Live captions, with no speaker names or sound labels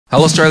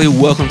Hello Australia,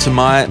 welcome to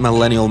My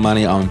Millennial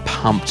Money. I'm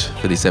pumped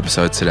for this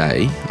episode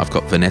today. I've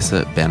got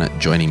Vanessa Bennett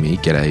joining me.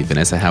 G'day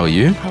Vanessa, how are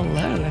you? Hello,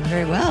 I'm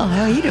very well.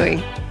 How are you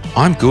doing?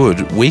 I'm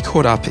good. We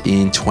caught up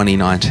in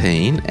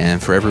 2019,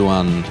 and for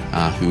everyone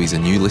who is a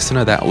new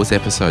listener, that was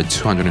episode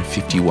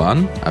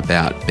 251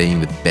 about being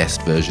the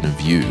best version of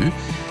you.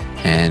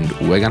 And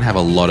we're going to have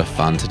a lot of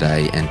fun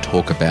today and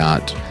talk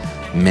about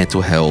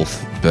mental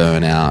health,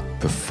 burnout,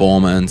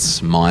 performance,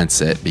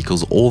 mindset,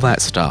 because all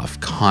that stuff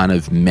kind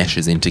of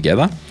meshes in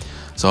together.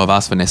 So I've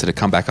asked Vanessa to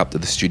come back up to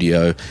the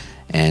studio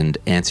and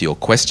answer your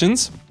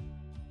questions.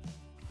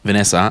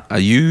 Vanessa, are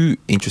you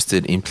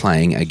interested in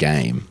playing a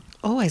game?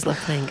 Always love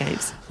playing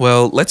games.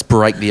 Well, let's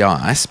break the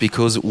ice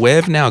because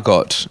we've now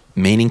got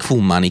meaningful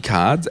money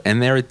cards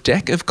and they're a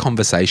deck of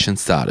conversation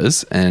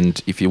starters.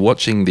 And if you're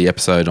watching the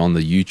episode on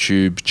the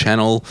YouTube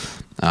channel,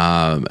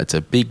 it's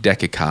a big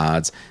deck of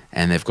cards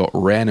and they've got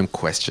random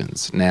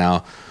questions.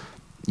 Now,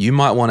 you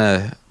might want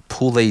to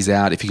pull these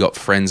out if you got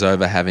friends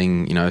over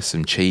having,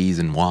 some cheese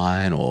and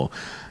wine, or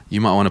you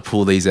might want to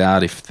pull these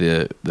out if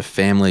the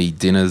family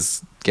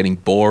dinner's getting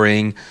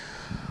boring.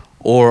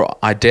 Or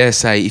I dare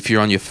say, if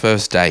you're on your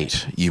first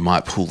date, you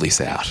might pull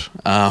this out.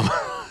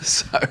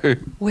 So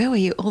where were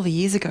you all the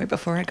years ago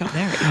before I got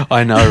married?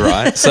 I know,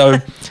 right? So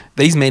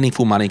these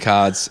meaningful money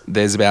cards,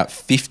 there's about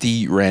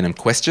 50 random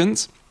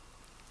questions.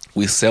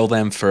 We sell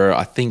them for,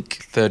 I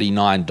think,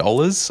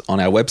 $39 on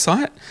our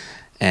website.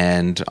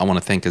 And I want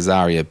to thank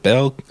Azaria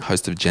Bell,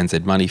 host of Gen Z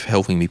Money, for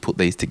helping me put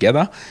these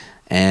together.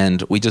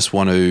 And we just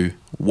want to,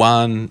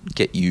 one,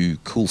 get you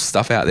cool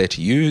stuff out there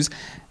to use.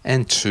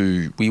 And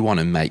two, we want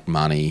to make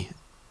money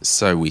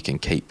so we can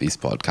keep this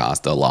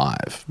podcast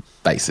alive,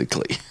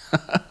 basically.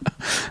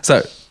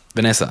 So,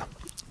 Vanessa,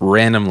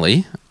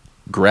 randomly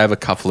grab a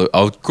couple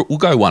of... we'll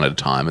go one at a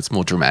time. It's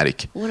more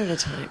dramatic. One at a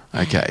time.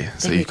 Okay,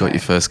 so you've got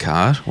your first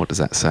card. What does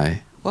that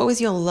say? What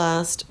was your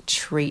last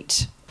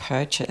treat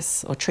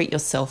purchase or treat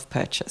yourself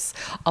purchase?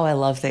 Oh, I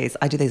love these.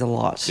 I do these a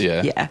lot.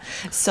 Yeah.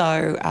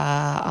 So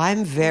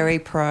I'm very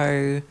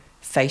pro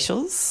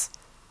facials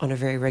on a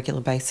very regular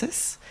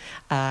basis.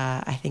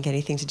 I think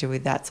anything to do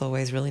with that's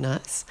always really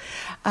nice.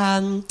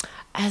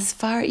 As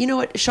far,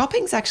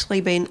 shopping's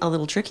actually been a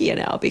little trickier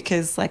now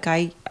because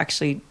I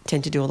actually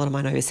tend to do a lot of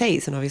mine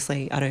overseas and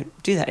obviously I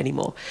don't do that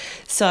anymore.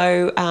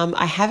 So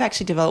I have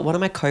actually developed one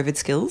of my COVID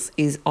skills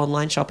is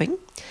online shopping.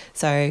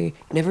 So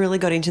never really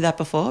got into that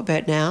before,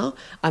 but now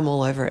I'm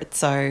all over it.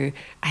 So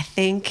I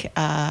think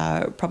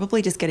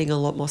probably just getting a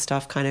lot more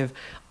stuff kind of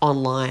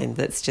online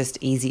that's just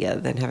easier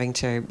than having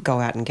to go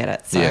out and get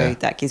it. So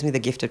that gives me the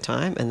gift of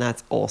time and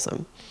that's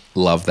awesome.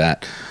 Love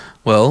that.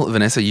 Well,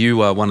 Vanessa,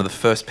 you are one of the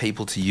first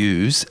people to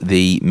use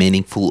the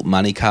Meaningful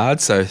Money card.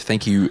 So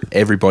thank you,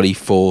 everybody,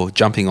 for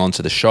jumping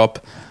onto the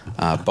shop,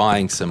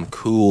 buying some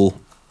cool,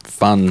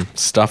 fun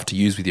stuff to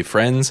use with your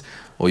friends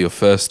or your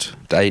first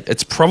date.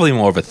 It's probably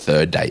more of a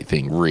third date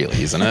thing,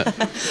 really, isn't it?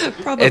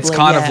 Probably, it's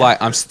kind of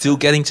like I'm still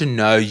getting to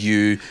know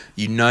you.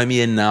 You know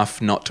me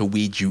enough not to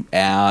weed you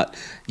out.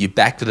 You're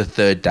back to the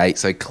third date,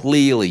 so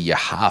clearly you're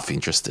half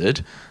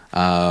interested.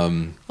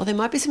 Well, there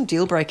might be some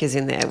deal breakers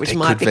in there, which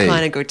might be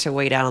kind of good to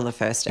weed out on the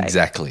first date.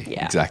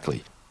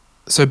 Exactly.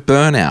 So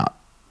burnout,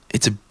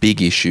 it's a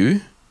big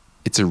issue.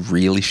 It's a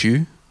real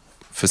issue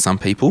for some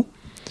people.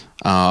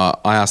 I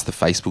asked the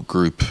Facebook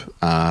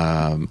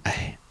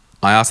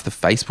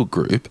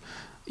group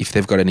if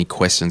they've got any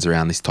questions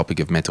around this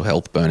topic of mental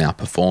health, burnout,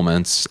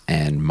 performance,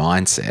 and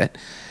mindset.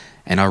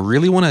 And I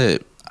really want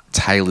to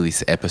tailor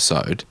this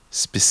episode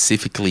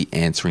specifically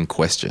answering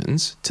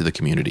questions to the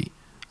community.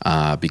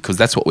 Because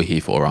that's what we're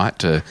here for, right?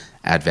 To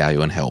add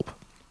value and help.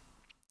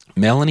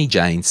 Melanie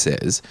Jane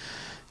says,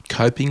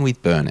 coping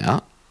with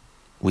burnout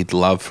with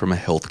love from a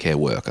healthcare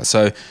worker.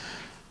 So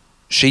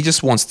she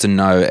just wants to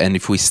know, and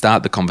if we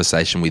start the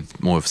conversation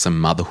with more of some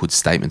motherhood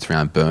statements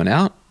around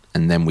burnout,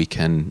 and then we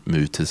can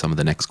move to some of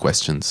the next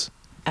questions.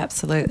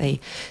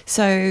 Absolutely.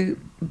 So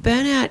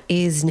burnout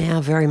is now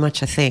very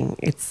much a thing.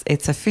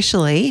 It's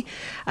officially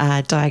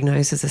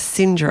diagnosed as a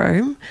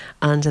syndrome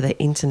under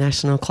the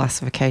International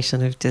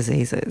Classification of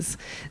Diseases.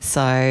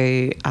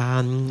 So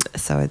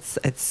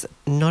it's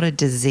not a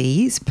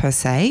disease per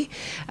se,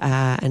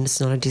 and it's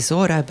not a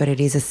disorder, but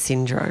it is a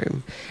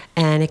syndrome,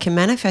 and it can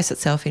manifest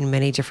itself in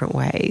many different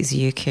ways.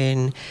 You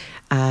can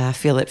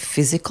feel it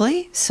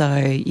physically,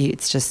 so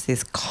it's just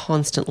this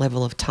constant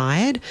level of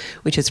tired,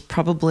 which is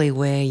probably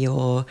where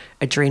your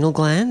adrenal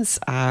glands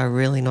are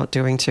really not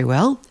doing too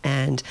well,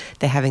 and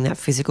they're having that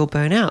physical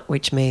burnout,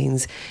 which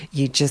means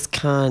you just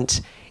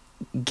can't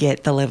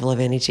get the level of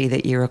energy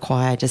that you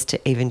require just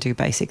to even do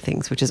basic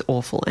things, which is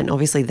awful. And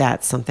obviously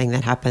that's something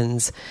that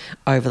happens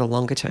over the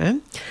longer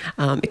term.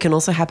 It can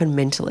also happen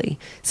mentally.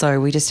 So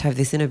we just have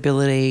this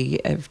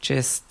inability of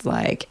just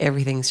like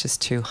everything's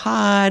just too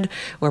hard.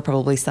 We're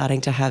probably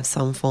starting to have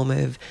some form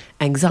of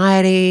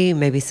anxiety,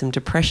 maybe some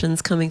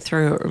depressions coming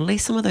through, or at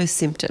least some of those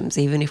symptoms,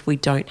 even if we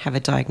don't have a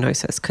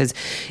diagnosis, because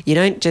you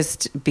don't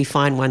just be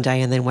fine one day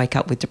and then wake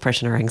up with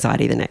depression or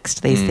anxiety the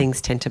next. These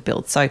things tend to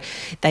build. So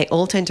they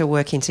all tend to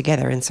work in together.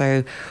 together. And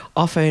so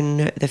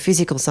often the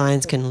physical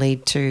signs can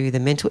lead to the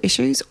mental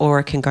issues, or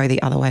it can go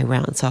the other way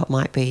around. So it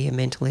might be a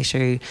mental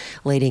issue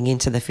leading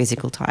into the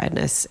physical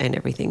tiredness and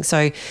everything.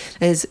 So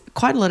there's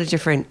quite a lot of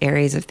different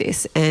areas of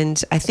this.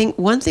 And I think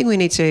one thing we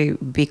need to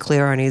be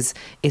clear on is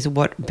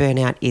what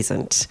burnout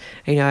isn't.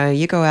 You know,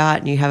 you go out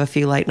and you have a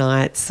few late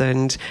nights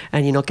and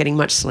you're not getting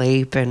much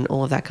sleep and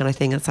all of that kind of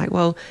thing. It's like,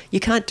 well, you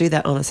can't do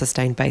that on a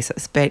sustained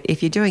basis. But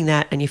if you're doing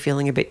that and you're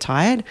feeling a bit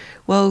tired,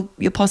 well,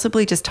 you're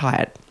possibly just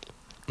tired.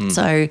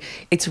 So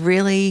it's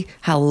really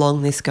how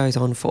long this goes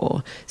on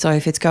for. So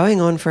if it's going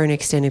on for an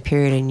extended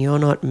period and you're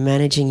not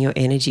managing your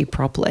energy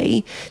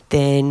properly,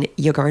 then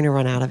you're going to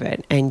run out of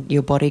it, and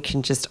your body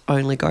can just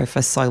only go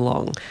for so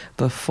long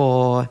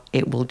before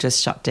it will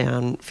just shut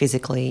down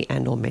physically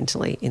and or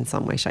mentally in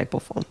some way, shape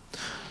or form.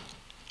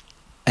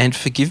 And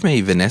forgive me,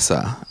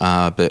 Vanessa,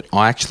 but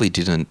I actually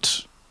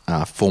didn't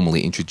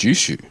formally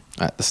introduce you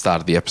at the start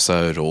of the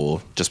episode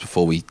or just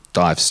before we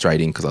dive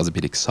straight in because I was a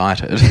bit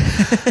excited.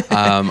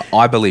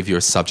 I believe you're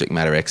a subject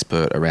matter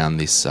expert around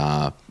this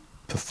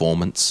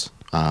performance,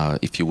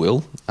 if you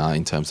will,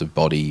 in terms of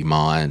body,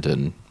 mind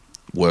and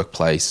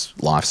workplace,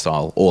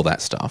 lifestyle, all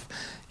that stuff.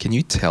 Can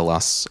you tell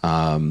us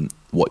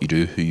what you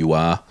do, who you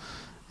are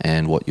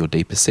and what your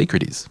deepest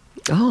secret is?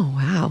 Oh,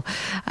 wow.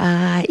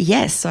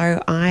 Yes.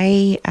 So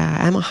I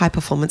am a high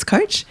performance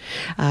coach.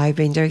 I've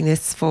been doing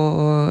this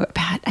for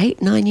about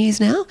 8-9 years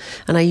now.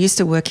 And I used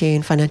to work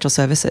in financial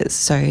services.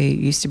 So I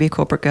used to be a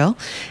corporate girl,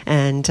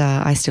 and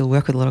I still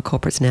work with a lot of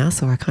corporates now.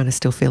 So I kind of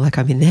still feel like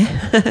I'm in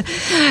there.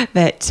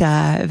 But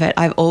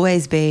I've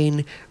always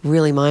been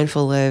really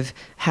mindful of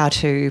how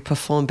to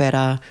perform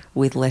better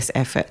with less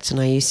effort.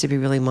 And I used to be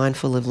really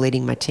mindful of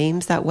leading my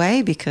teams that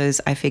way, because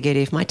I figured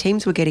if my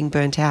teams were getting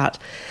burnt out,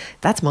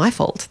 that's my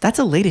fault. That's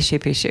a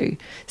leadership issue.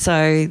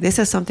 So this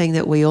is something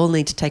that we all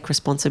need to take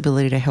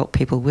responsibility to help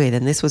people with.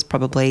 And this was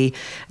probably,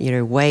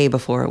 way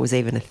before it was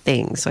even a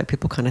thing. So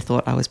people kind of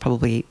thought I was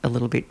probably a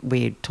little bit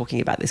weird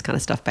talking about this kind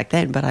of stuff back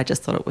then, but I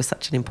just thought it was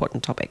such an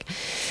important topic.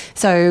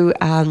 So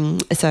then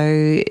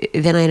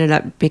I ended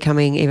up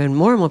becoming even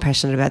more and more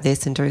passionate about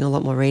this and doing a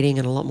lot more reading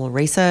and a lot more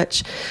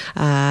research.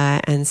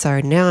 And so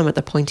now I'm at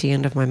the pointy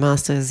end of my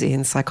master's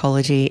in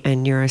psychology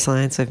and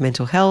neuroscience of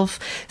mental health.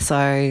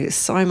 So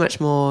much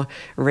more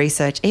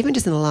research, even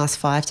just in the last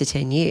 5 to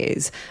 10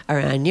 years,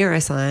 around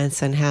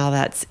neuroscience and how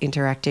that's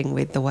interacting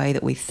with the way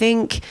that we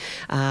think,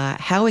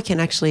 how we can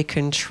actually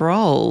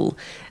control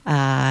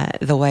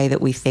the way that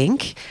we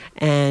think,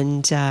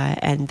 and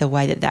the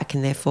way that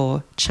can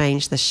therefore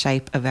change the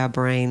shape of our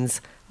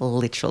brains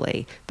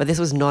literally. But this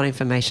was not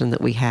information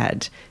that we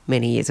had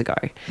many years ago.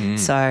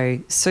 So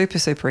super,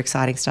 super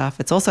exciting stuff.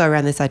 It's also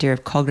around this idea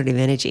of cognitive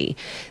energy.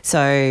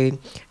 So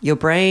your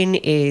brain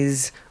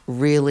is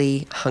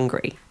really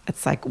hungry.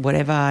 It's like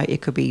whatever,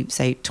 it could be,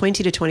 say,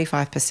 20 to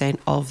 25%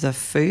 of the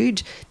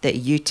food that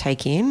you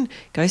take in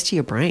goes to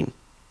your brain.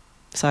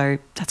 So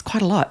that's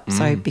quite a lot.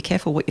 So be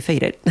careful what you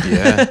feed it,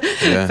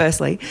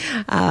 firstly.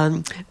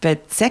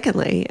 But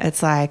secondly,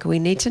 it's like we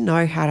need to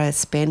know how to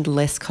spend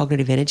less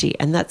cognitive energy.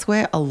 And that's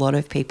where a lot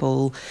of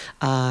people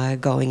are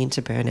going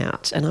into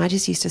burnout. And I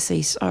just used to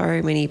see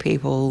so many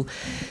people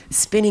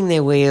spinning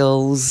their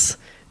wheels,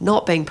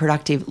 not being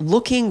productive,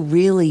 looking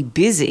really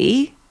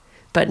busy,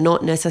 but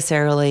not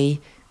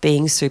necessarily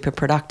being super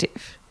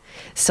productive.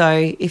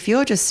 So if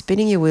you're just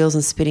spinning your wheels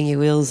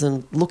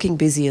and looking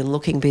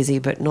busy,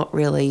 but not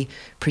really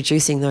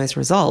producing those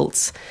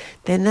results,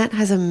 then that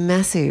has a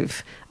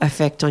massive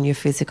effect on your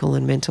physical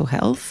and mental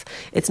health.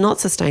 It's not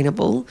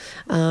sustainable.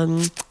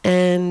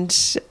 And,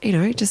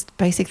 just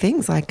basic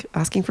things like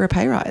asking for a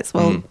pay rise.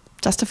 Well,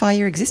 justify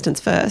your existence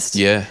first.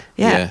 Yeah.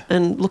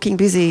 And looking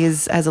busy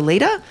as a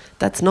leader,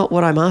 that's not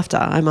what I'm after.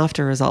 I'm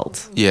after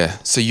results. Yeah.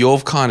 So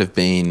you've kind of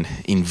been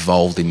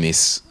involved in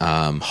this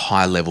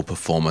high level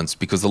performance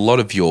because a lot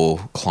of your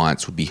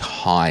clients would be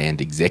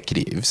high-end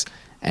executives.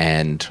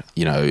 And,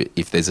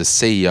 if there's a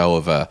CEO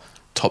of a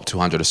top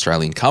 200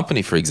 Australian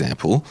company, for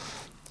example,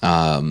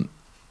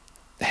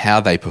 how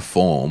they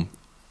perform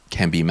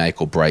can be make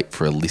or break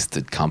for a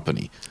listed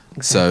company.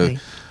 Exactly.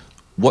 So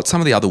what's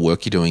some of the other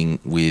work you're doing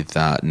with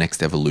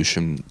Next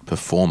Evolution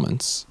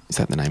Performance? Is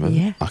that the name of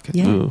it? Okay.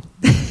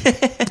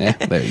 Yeah,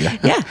 there you go.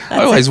 Yeah,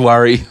 I always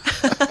worry.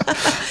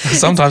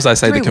 Sometimes I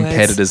say the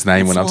competitor's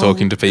name when I'm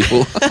talking to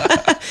people.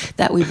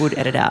 That we would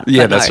edit out.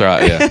 Yeah, that's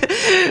right.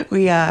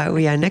 Yeah.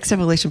 We are Next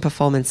Evolution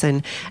Performance,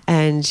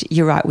 and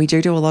you're right. We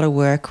do a lot of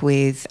work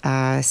with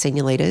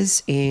senior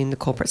leaders in the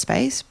corporate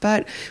space,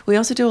 but we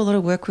also do a lot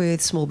of work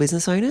with small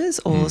business owners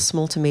or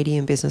small to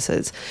medium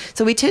businesses.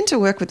 So we tend to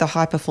work with the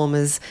high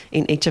performers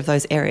in each of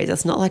those areas.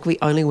 It's not like we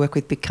only work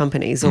with big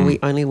companies or we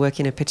only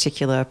work in a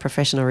particular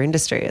profession or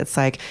industry. It's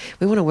like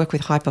we want to work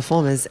with high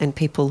performers and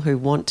people who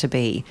want to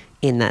be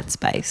in that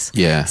space.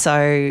 Yeah.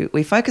 So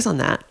we focus on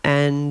that,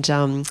 and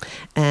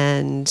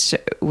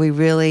we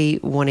really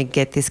want to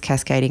get this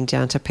cascading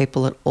down to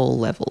people at all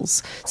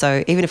levels.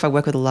 So even if I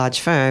work with a large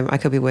firm, I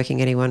could be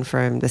working anyone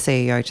from the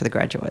CEO to the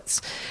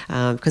graduates,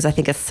 because I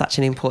think it's such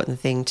an important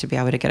thing to be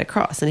able to get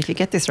across. And if you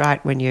get this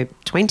right when you're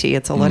 20,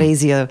 it's a lot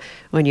easier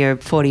when you're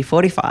 40,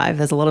 45.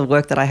 There's a lot of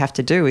work that I have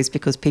to do is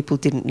because people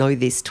didn't know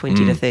this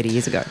 20 to 30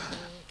 years ago.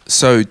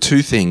 So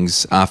 2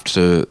 things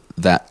after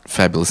that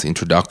fabulous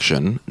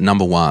introduction.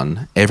 Number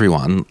 1,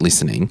 everyone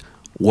listening,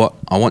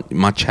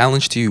 my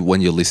challenge to you when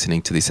you're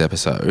listening to this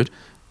episode,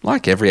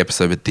 like every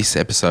episode, but this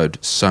episode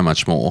so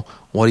much more,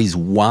 what is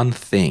one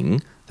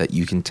thing that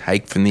you can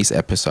take from this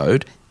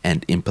episode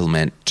and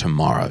implement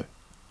tomorrow?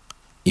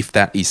 If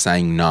that is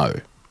saying no,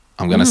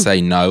 I'm going to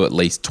say no at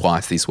least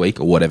twice this week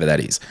or whatever that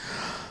is.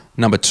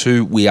 Number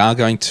 2, we are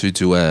going to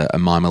do a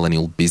My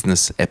Millennial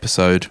Business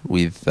episode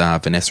with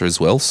Vanessa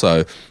as well.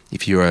 So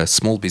if you're a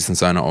small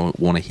business owner or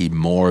want to hear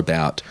more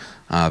about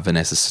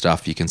Vanessa's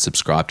stuff, you can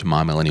subscribe to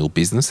My Millennial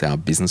Business, our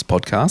business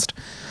podcast.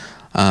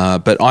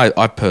 But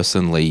I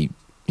personally,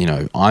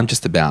 I'm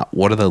just about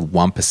what are the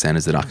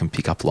 1%ers that I can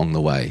pick up along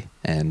the way.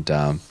 And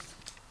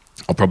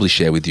I'll probably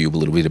share with you a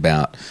little bit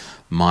about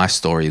my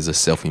story as a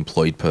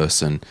self-employed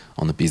person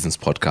on the business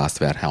podcast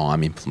about how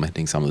I'm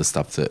implementing some of the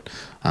stuff that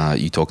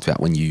you talked about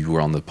when you were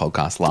on the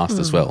podcast last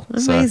as well.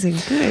 Amazing.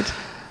 Good.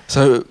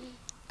 So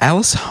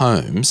Alice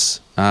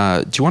Holmes, do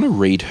you want to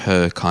read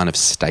her kind of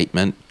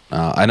statement?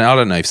 And I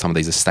don't know if some of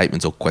these are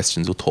statements or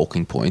questions or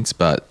talking points,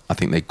 but I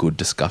think they're good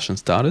discussion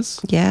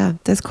starters. Yeah,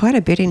 there's quite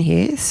a bit in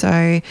here.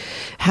 So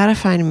how to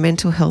find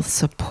mental health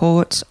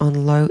support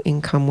on low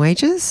income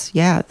wages.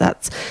 Yeah,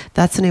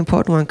 that's an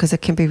important one because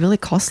it can be really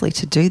costly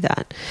to do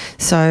that.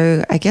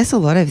 So I guess a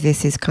lot of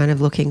this is kind of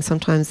looking,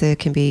 sometimes there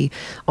can be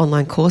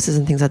online courses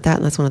and things like that.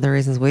 And that's one of the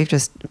reasons we've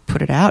just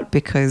put it out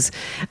because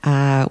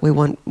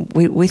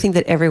we think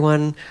that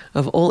everyone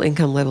of all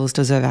income levels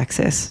deserve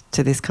access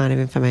to this kind of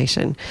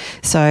information.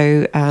 So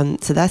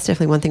that's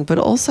definitely one thing, but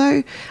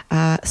also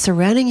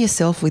surrounding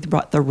yourself with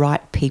the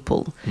right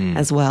people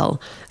as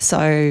well.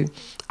 So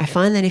I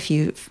find that if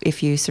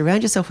you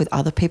surround yourself with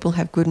other people who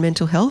have good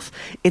mental health,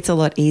 it's a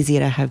lot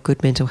easier to have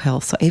good mental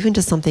health. So even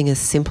just something as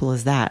simple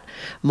as that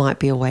might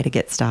be a way to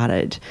get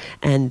started,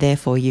 and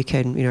therefore you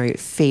can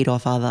feed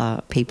off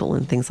other people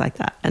and things like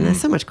that. And there's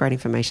so much great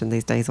information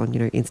these days on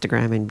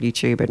Instagram and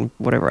YouTube and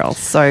whatever else.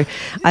 So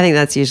I think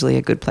that's usually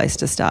a good place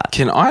to start.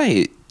 Can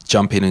I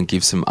jump in and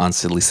give some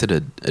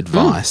unsolicited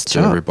advice to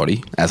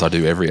everybody, as I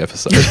do every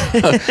episode?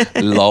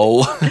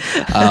 Lol.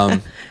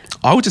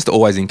 I would just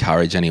always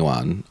encourage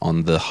anyone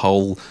on the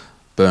whole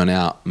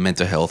burnout,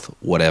 mental health,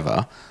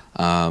 whatever.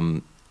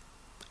 I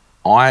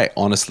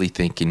honestly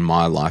think in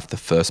my life, the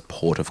first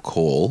port of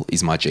call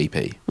is my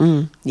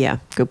GP. Yeah,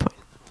 good point.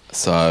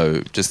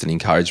 So just an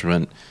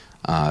encouragement,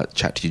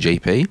 chat to your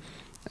GP.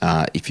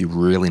 If you're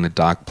really in a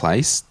dark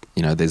place,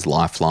 there's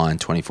Lifeline,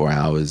 24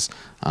 hours,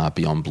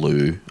 Beyond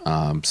Blue.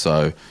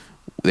 So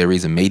there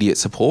is immediate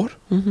support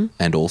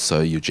and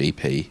also your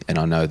GP. And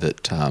I know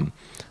that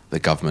the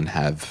government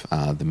have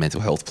the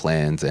mental health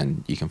plans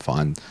and you can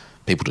find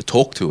people to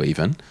talk to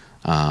even,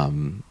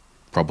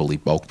 probably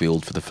bulk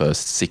billed for the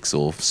first 6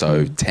 or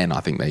so, 10, I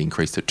think they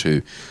increased it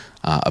to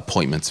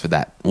appointments for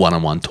that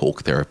one-on-one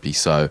talk therapy.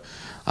 So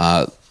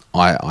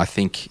I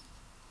think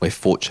we're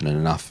fortunate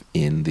enough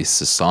in this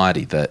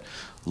society that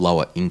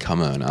lower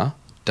income earner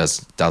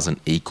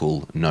doesn't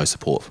equal no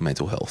support for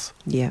mental health.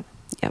 Yeah.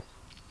 Yep.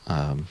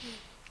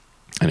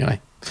 Anyway,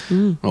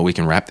 well, we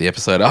can wrap the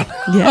episode up.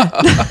 Yeah.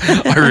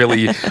 I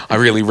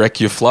really wreck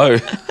your flow.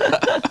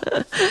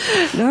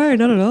 No,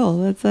 not at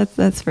all.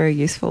 That's very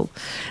useful.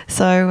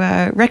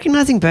 So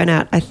recognizing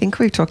burnout, I think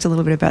we've talked a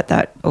little bit about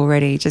that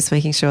already, just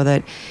making sure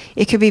that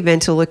it could be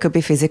mental, it could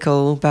be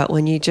physical, but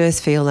when you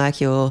just feel like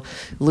you're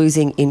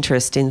losing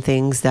interest in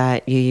things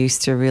that you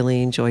used to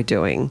really enjoy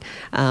doing,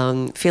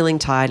 feeling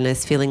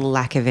tiredness, feeling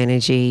lack of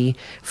energy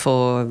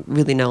for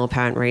really no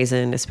apparent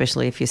reason,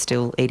 especially if you're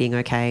still eating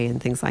okay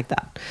and things like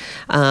that.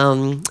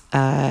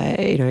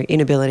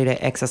 Inability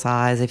to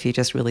exercise if you're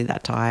just really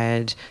that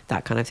tired,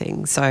 that kind of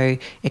thing. So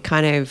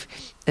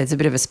it's a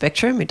bit of a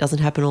spectrum. It doesn't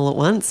happen all at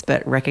once,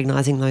 but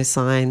recognizing those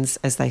signs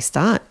as they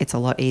start, it's a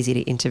lot easier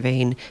to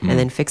intervene and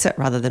then fix it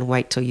rather than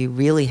wait till you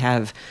really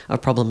have a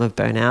problem of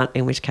burnout,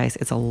 in which case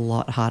it's a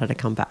lot harder to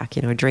come back.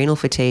 Adrenal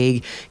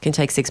fatigue can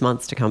take 6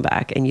 months to come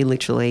back and you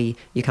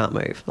can't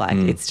move.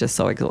 It's just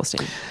so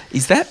exhausting.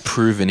 Is that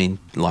proven in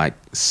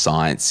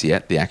science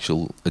yet, the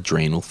actual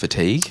adrenal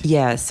fatigue?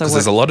 Yeah. So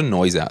there's a lot of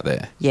noise out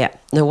there. Yeah.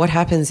 No, what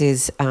happens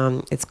is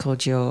it's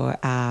called your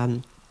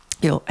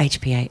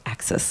HPA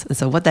axis. And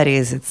so what that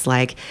is, it's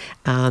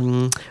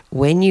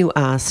when you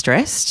are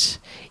stressed,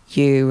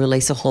 you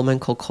release a hormone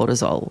called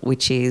cortisol,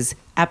 which is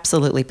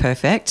absolutely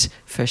perfect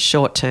for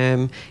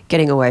short-term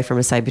getting away from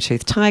a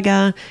saber-toothed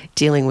tiger,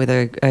 dealing with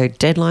a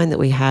deadline that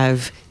we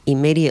have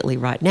immediately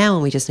right now,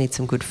 and we just need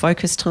some good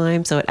focus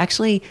time. So it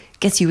actually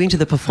gets you into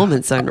the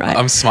performance zone, right?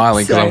 I'm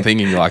smiling because I'm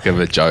thinking like of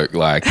a joke,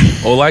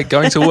 or like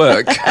going to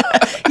work.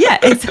 Yeah,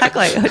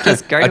 exactly. Or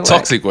just go to work. A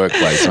toxic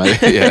workplace,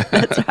 maybe. Yeah.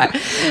 That's right.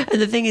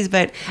 And the thing is,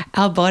 but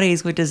our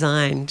bodies were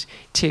designed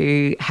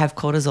to have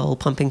cortisol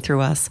pumping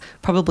through us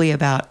probably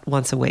about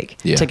once a week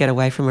to get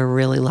away from a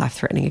really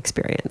life-threatening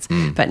experience.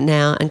 But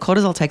now, and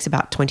cortisol takes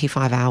about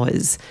 25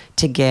 hours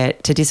to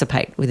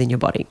dissipate within your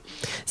body.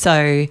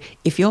 So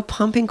if you're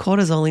pumping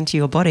cortisol into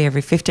your body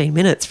every 15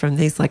 minutes from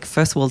these like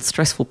first world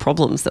stressful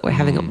problems that we're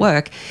having at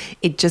work,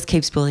 it just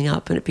keeps building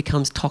up and it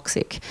becomes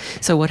toxic.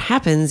 So what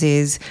happens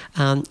is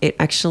it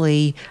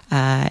actually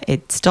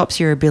it stops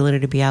your ability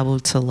to be able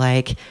to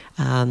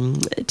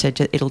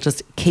it'll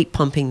just keep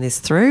pumping this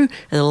through,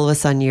 and all of a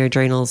sudden your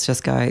adrenals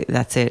just go,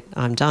 that's it,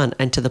 I'm done,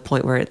 and to the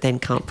point where it then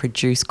can't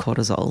produce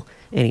cortisol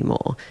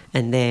anymore,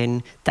 and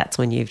then that's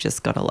when you've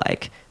just got to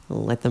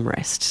let them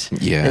rest.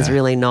 Yeah. There's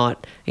really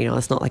not,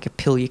 it's not like a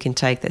pill you can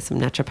take. There's some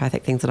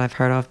naturopathic things that I've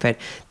heard of, but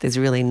there's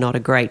really not a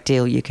great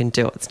deal you can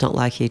do. It's not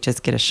like you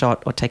just get a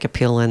shot or take a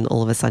pill and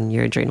all of a sudden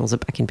your adrenals are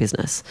back in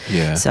business.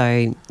 Yeah.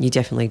 So you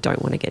definitely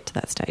don't want to get to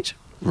that stage.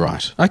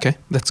 Right. Okay.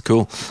 That's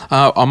cool.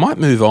 I might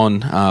move on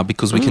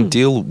because we can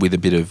deal with a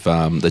bit of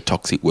the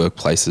toxic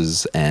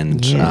workplaces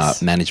and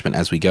management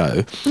as we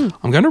go.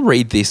 I'm going to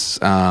read this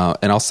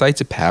and I'll say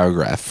it's a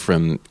paragraph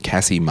from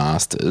Cassie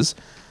Masters.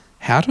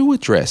 How to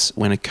address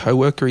when a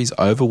coworker is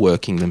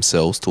overworking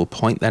themselves to a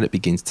point that it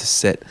begins to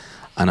set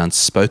an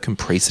unspoken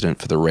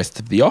precedent for the rest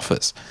of the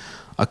office.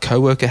 A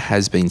coworker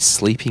has been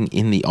sleeping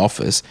in the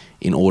office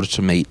in order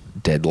to meet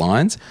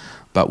deadlines,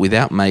 but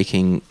without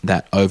making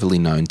that overly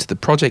known to the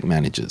project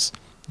managers.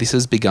 This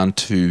has begun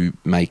to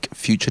make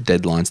future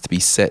deadlines to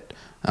be set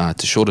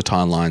to shorter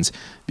timelines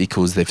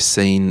because they've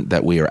seen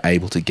that we are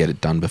able to get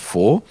it done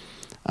before.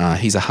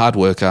 He's a hard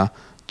worker,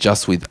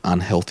 just with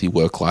unhealthy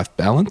work-life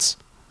balance.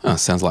 Oh,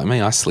 sounds like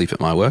me. I sleep at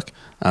my work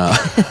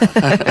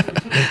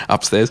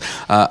upstairs.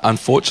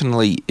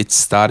 Unfortunately, it's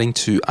starting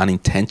to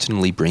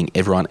unintentionally bring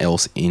everyone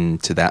else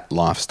into that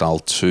lifestyle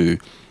too.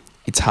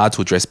 It's hard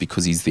to address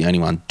because he's the only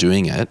one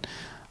doing it,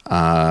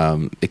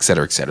 et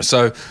cetera, et cetera.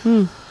 So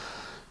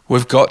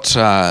we've got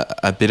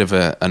a bit of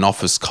an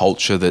office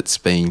culture that's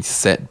been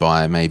set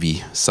by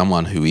maybe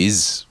someone who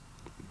is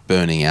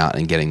burning out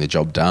and getting the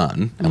job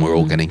done, and we're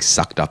all getting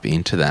sucked up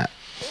into that.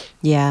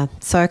 Yeah.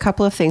 So a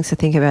couple of things to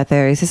think about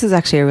there is this is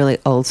actually a really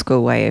old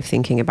school way of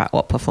thinking about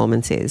what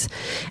performance is,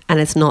 and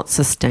it's not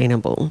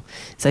sustainable.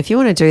 So if you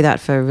want to do that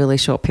for really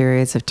short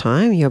periods of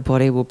time, your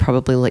body will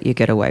probably let you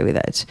get away with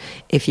it.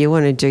 If you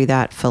want to do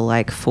that for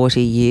like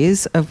 40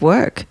 years of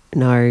work,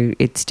 no,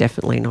 it's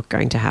definitely not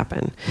going to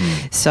happen.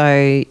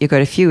 So you've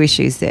got a few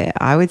issues there.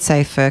 I would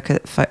say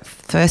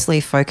firstly,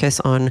 focus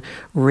on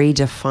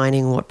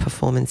redefining what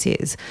performance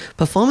is.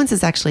 Performance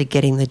is actually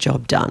getting the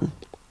job done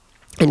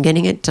and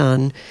getting it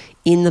done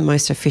in the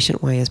most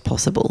efficient way as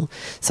possible.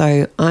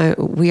 So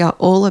we are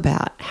all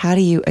about how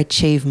do you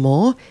achieve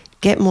more,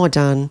 get more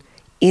done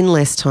in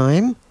less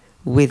time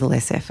with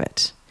less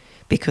effort.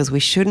 Because we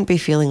shouldn't be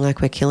feeling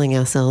like we're killing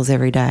ourselves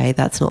every day.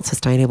 That's not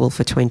sustainable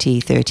for 20,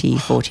 30,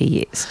 40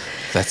 years.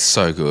 That's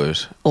so good.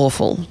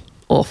 Awful.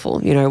 We're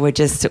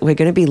going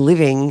to be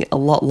living a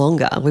lot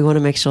longer. We want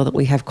to make sure that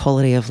we have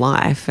quality of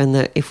life, and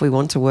that if we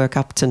want to work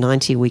up to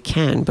 90, we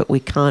can, but we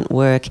can't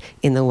work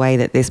in the way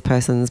that this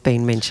person's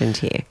been mentioned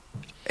here.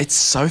 It's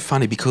so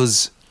funny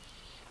because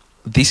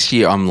this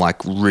year I'm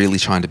like really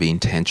trying to be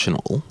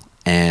intentional,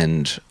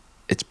 and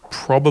it's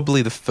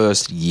probably the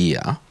first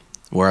year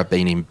where I've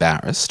been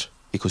embarrassed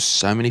because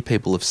so many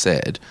people have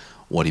said,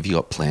 what have you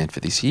got planned for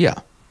this year?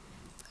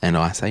 And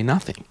I say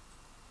nothing.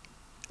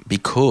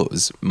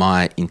 Because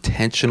my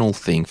intentional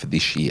thing for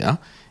this year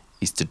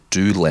is to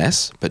do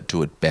less, but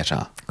do it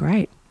better.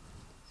 Great.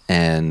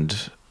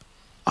 And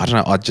I don't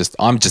know,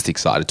 I'm just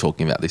excited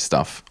talking about this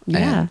stuff.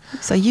 Yeah.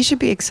 So you should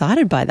be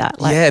excited by that.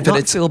 But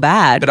not feel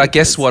bad. But I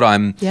guess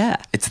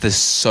it's the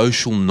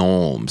social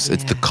norms. Yeah.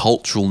 It's the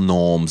cultural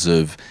norms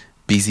of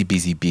busy,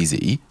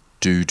 do,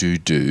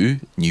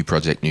 new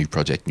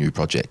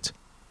project.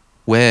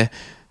 Where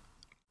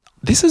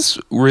this is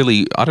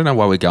really, I don't know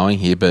why we're going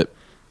here, but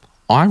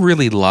I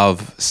really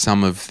love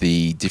some of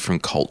the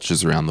different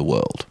cultures around the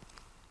world.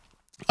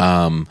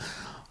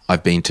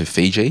 I've been to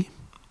Fiji,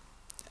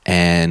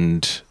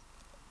 and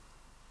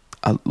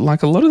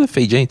like a lot of the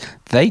Fijians,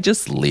 they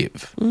just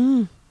live.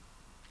 And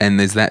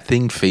there's that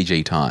thing,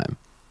 Fiji time.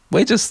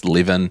 We're just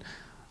living.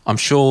 I'm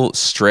sure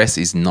stress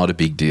is not a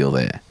big deal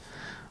there.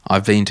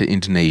 I've been to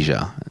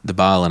Indonesia, the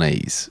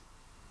Balinese.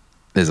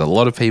 There's a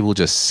lot of people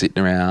just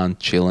sitting around,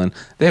 chilling.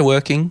 They're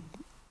working,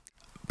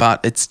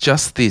 but it's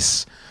just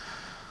this,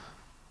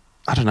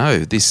 I don't know,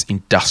 this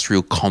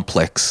industrial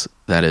complex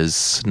that has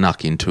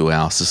snuck into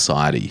our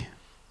society,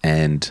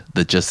 and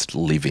the just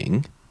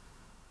living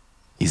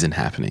isn't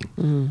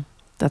happening.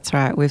 That's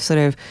right. We've sort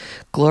of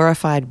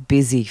glorified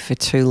busy for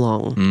too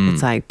long.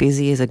 It's like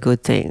busy is a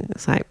good thing.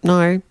 It's like,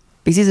 no,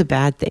 busy is a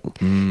bad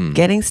thing.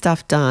 Getting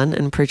stuff done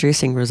and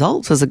producing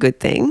results is a good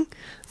thing.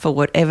 for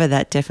whatever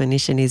that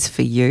definition is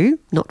for you,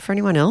 not for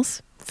anyone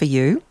else, for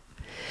you.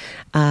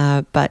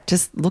 But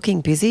just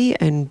looking busy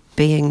and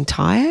being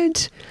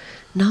tired,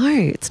 no,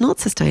 it's not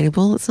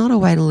sustainable. It's not a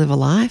way to live a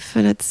life,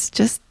 and it's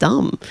just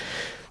dumb.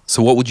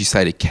 So what would you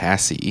say to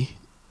Cassie,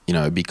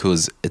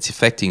 because it's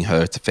affecting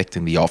her, it's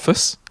affecting the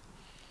office.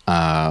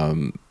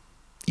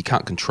 You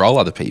can't control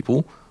other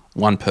people.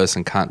 One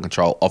person can't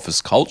control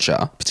office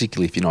culture,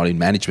 particularly if you're not in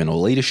management or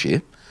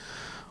leadership.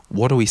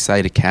 What do we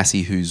say to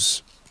Cassie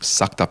who's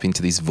sucked up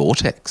into this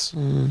vortex?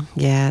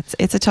 Yeah,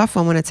 it's a tough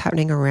one when it's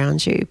happening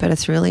around you, but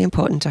it's really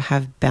important to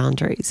have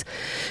boundaries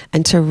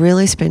and to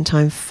really spend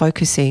time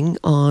focusing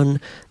on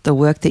the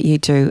work that you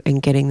do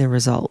and getting the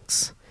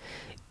results.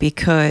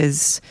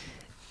 Because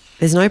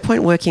there's no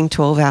point working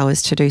 12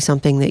 hours to do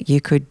something that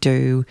you could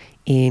do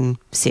in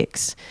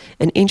 6.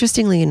 And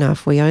interestingly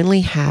enough, we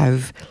only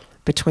have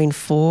between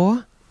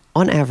 4,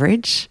 on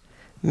average,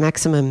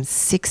 maximum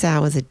 6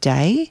 hours a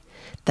day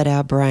that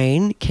our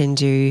brain can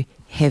do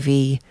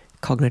heavy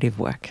cognitive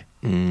work.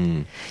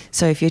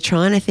 So if you're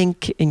trying to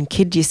think and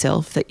kid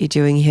yourself that you're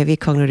doing heavy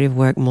cognitive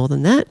work more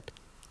than that,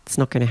 it's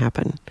not going to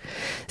happen.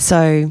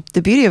 So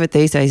the beauty of it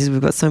these days is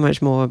we've got so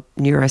much more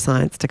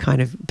neuroscience to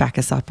kind of back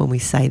us up when we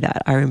say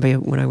that. I remember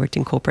when I worked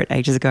in corporate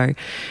ages ago,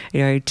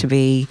 to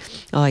be,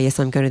 oh yes,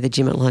 I'm going to the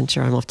gym at lunch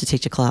or I'm off to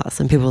teach a class.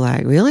 And people were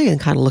like, really? And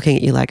kind of looking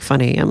at you like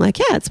funny. I'm like,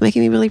 yeah, it's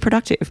making me really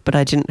productive. But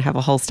I didn't have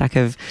a whole stack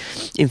of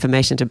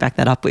information to back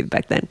that up with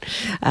back then.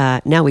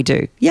 Now we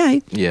do.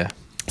 Yay. Yeah.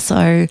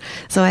 So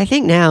I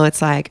think now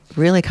it's like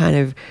really kind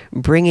of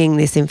bringing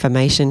this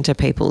information to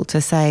people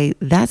to say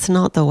that's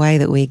not the way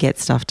that we get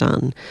stuff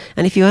done.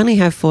 And if you only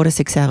have 4 to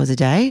 6 hours a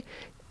day,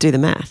 do the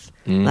math.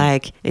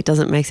 Like it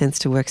doesn't make sense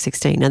to work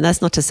 16. And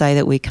that's not to say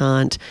that we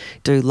can't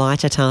do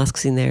lighter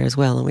tasks in there as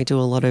well. And we do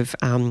a lot of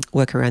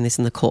work around this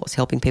in the course,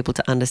 helping people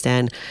to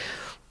understand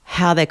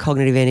how their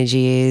cognitive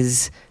energy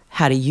is,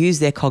 how to use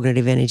their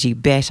cognitive energy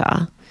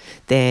better.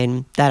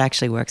 Then that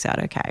actually works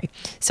out okay.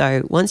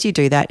 So once you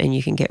do that and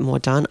you can get more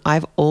done,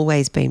 I've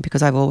always been,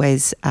 because I've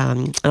always,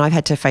 and I've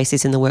had to face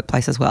this in the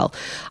workplace as well.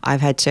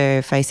 I've had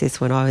to face this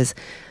when I was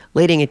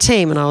leading a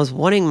team and I was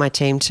wanting my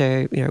team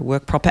to,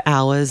 work proper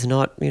hours,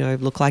 not,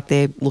 look like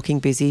they're looking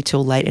busy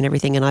till late and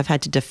everything. And I've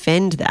had to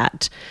defend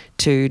that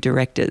to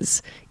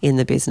directors in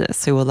the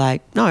business who were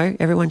like, no,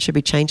 everyone should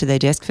be chained to their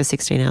desk for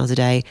 16 hours a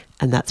day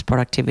and that's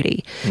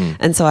productivity.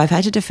 And so I've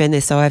had to defend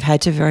this. So I've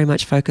had to very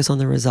much focus on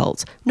the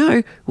results.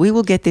 No, we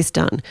will get this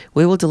done.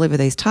 We will deliver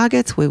these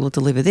targets. We will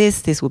deliver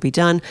this. This will be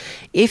done.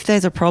 If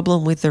there's a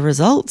problem with the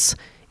results,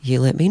 you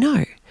let me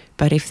know.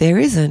 But if there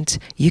isn't,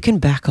 you can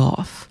back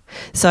off.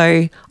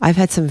 So I've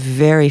had some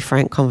very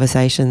frank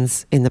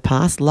conversations in the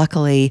past.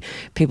 Luckily,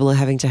 people are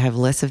having to have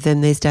less of them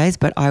these days.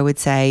 But I would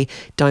say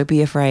don't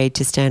be afraid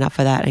to stand up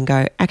for that and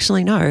go,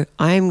 actually, no,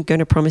 I'm going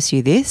to promise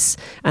you this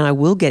and I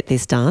will get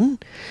this done.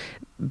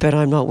 But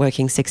I'm not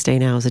working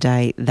 16 hours a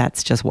day.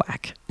 That's just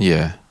whack.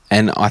 Yeah.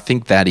 And I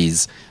think that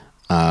is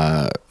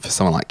for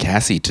someone like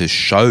Cassie to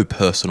show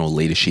personal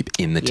leadership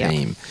in the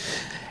team.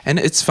 And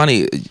it's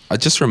funny, it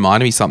just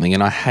reminded me something,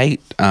 and I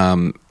hate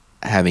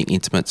having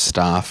intimate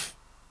staff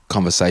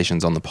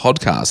conversations on the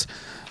podcast,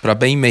 but I've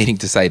been meaning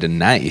to say to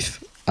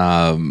Nath,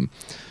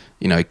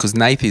 because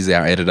Nath is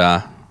our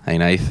editor. Hey,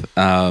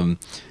 Nath.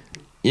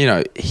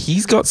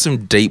 He's got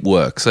some deep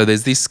work. So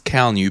there's this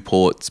Cal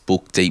Newport's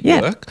book, Deep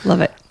Work.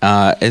 Love it.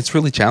 It's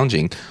really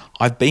challenging.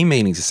 I've been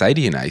meaning to say to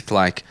you, Nath,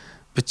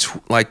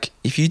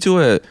 if you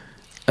do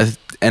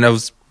and I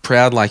was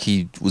proud, like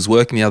he was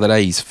working the other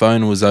day, his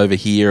phone was over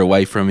here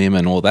away from him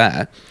and all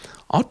that,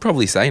 I'd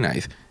probably say,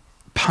 Nath,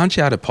 punch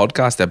out a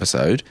podcast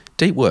episode,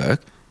 deep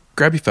work,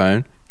 grab your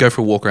phone, go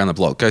for a walk around the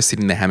block, go sit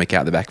in the hammock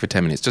out the back for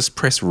 10 minutes, just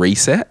press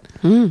reset.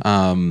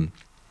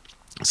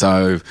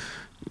 So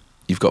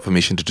you've got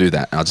permission to do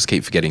that. I'll just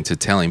keep forgetting to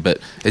tell him. But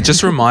it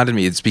just reminded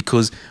me, it's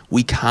because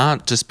we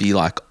can't just be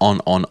like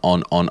on.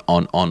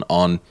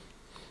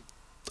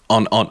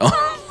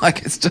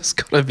 Like it's just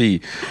got to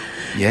be,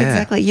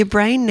 Exactly. Your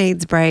brain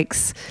needs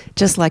breaks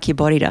just like your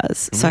body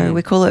does. So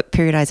we call it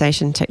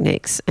periodization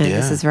techniques. And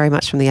this is very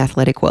much from the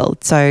athletic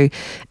world. So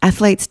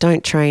athletes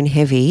don't train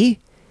heavy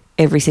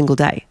every single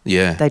day.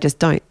 Yeah. They just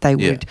don't. They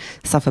would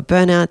suffer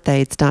burnout.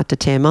 They'd start to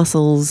tear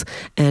muscles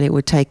and it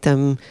would take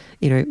them,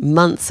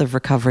 months of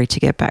recovery to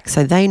get back.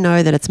 So they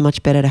know that it's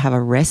much better to have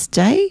a rest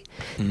day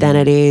than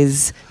it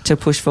is to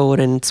push forward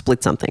and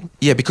split something.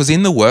 Yeah, because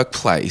in the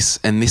workplace,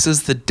 and this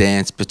is the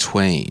dance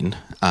between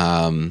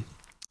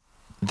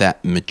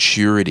that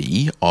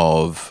maturity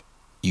of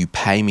you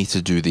pay me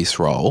to do this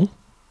role,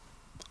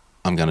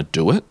 I'm going to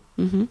do it.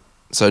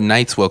 So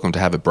Nate's welcome to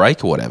have a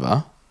break or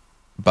whatever,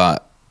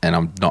 and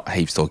I'm not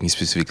heaps talking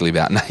specifically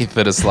about Nate,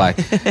 but it's like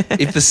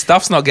if the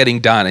stuff's not getting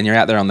done and you're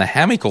out there on the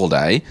hammock all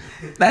day,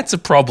 that's a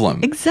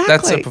problem. Exactly.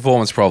 That's a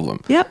performance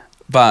problem. Yep.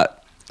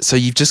 But so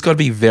you've just got to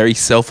be very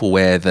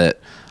self-aware that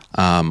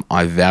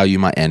I value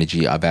my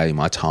energy, I value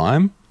my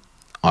time,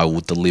 I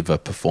will deliver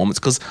performance.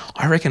 Because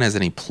I reckon as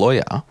an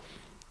employer,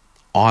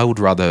 I would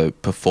rather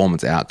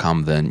performance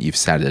outcome than you've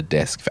sat at a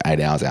desk for 8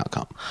 hours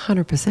outcome.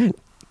 100%.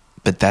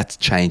 But that's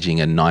changing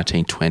a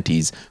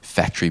 1920s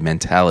factory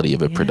mentality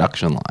of a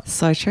production line.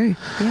 So true.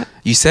 Yeah.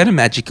 You said a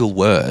magical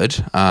word,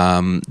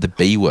 the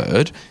B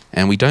word,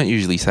 and we don't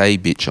usually say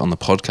bitch on the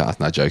podcast.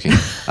 No, joking.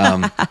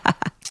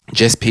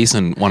 Jess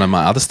Pearson, one of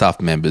my other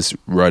staff members,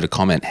 wrote a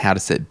comment, how to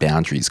set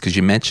boundaries, because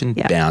you mentioned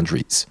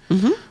boundaries.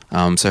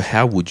 So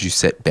how would you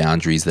set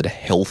boundaries that are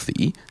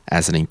healthy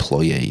as an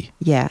employee?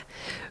 Yeah.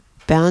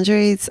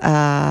 Boundaries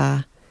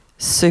are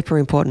super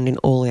important in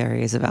all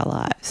areas of our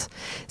lives.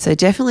 So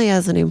definitely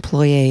as an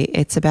employee,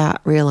 it's about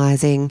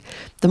realizing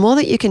the more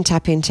that you can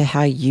tap into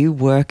how you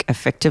work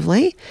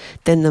effectively,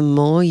 then the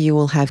more you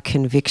will have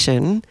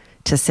conviction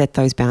to set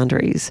those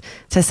boundaries,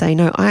 to say,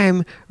 no, I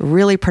am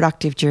really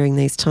productive during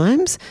these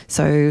times.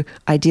 So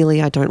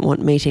ideally, I don't want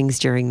meetings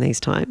during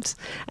these times.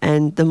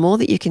 And the more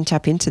that you can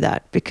tap into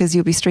that, because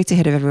you'll be streets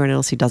ahead of everyone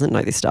else who doesn't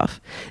know this stuff,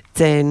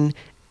 then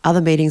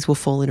other meetings will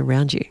fall in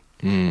around you.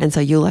 And so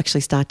you'll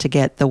actually start to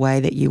get the way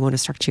that you want to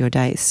structure your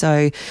days.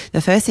 So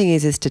the first thing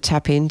is to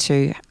tap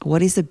into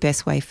what is the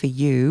best way for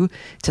you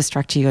to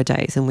structure your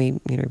days. And we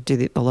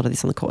do a lot of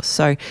this on the course.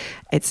 So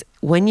it's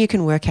when you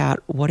can work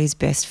out what is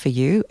best for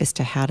you as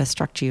to how to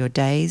structure your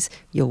days,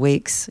 your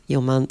weeks,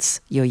 your months,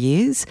 your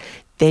years,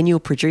 then you'll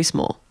produce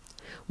more.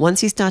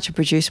 Once you start to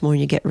produce more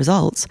and you get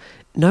results,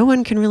 no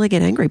one can really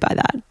get angry by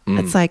that.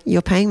 It's like,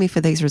 you're paying me for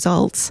these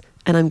results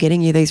and I'm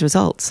getting you these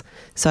results.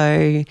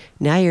 So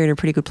now you're in a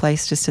pretty good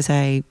place just to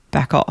say,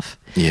 back off.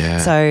 Yeah.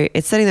 So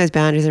it's setting those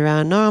boundaries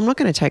around, no, I'm not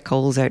going to take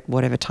calls at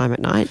whatever time at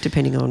night,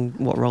 depending on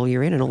what role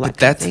you're in and all that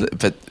kind of thing.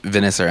 But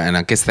Vanessa, and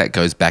I guess that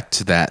goes back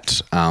to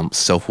that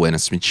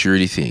self-awareness,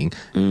 maturity thing.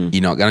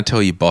 You're not going to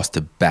tell your boss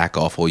to back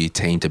off or your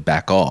team to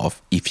back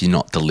off if you're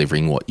not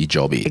delivering what your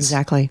job is.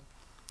 Exactly.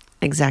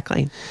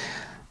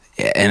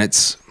 And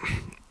it's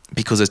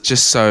because it's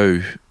just so,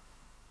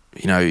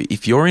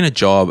 if you're in a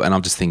job, and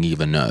I'm just thinking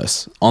of a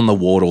nurse on the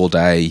ward all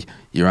day,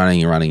 you're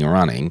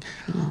running.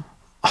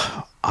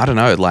 I don't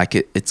know, like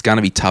it's going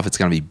to be tough. It's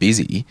going to be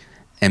busy.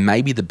 And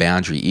maybe the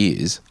boundary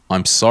is,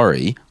 I'm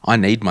sorry, I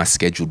need my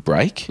scheduled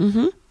break.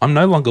 I'm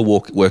no longer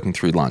working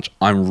through lunch.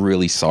 I'm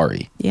really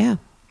sorry. Yeah.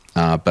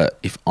 But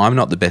if I'm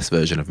not the best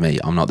version of me,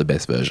 I'm not the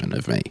best version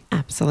of me.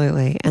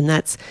 Absolutely. And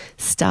that's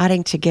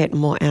starting to get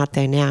more out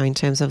there now in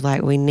terms of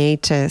we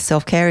need to,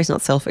 self-care is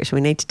not selfish.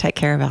 We need to take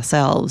care of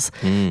ourselves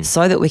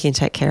so that we can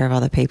take care of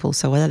other people.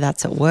 So whether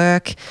that's at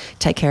work,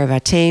 take care of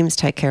our teams,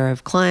 take care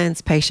of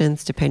clients,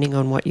 patients, depending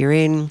on what you're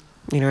in,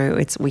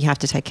 we have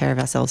to take care of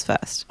ourselves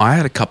first. I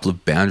had a couple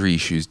of boundary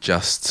issues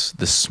just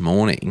this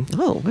morning.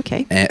 Oh,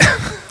 okay. And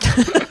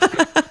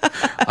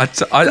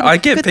I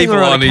get people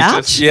on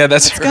couch.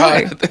 That's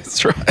right.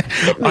 That's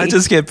right. I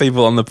just get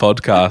people on the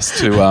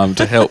podcast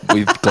to help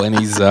with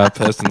Glennie's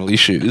personal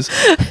issues.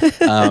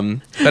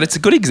 But it's a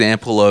good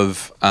example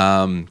of,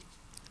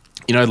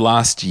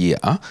 last year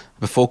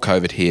before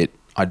COVID hit,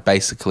 I'd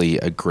basically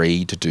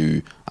agreed to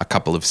do a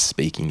couple of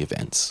speaking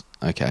events.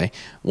 Okay.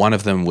 One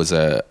of them was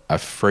a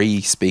free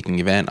speaking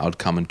event. I'd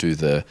come and do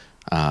the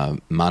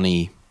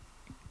money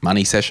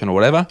session or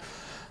whatever.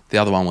 The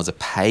other one was a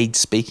paid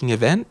speaking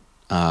event.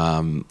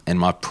 And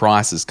my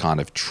price has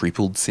kind of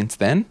tripled since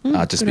then,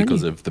 just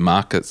because of the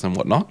markets and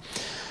whatnot.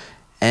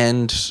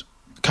 And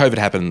COVID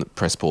happened,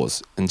 press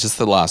pause. And just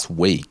the last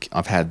week,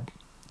 I've had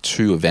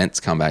 2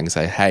 events come back and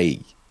say, hey,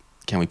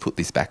 can we put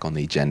this back on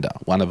the agenda?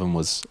 One of them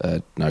was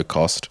no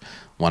cost.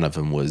 One of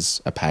them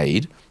was a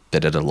paid,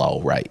 but at a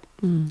lower rate.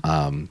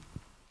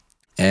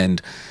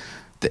 And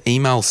the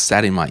email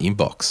sat in my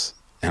inbox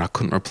and I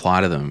couldn't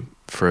reply to them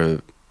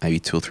for maybe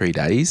 2 or 3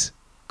 days.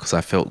 Because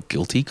I felt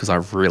guilty because I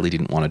really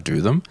didn't want to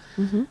do them.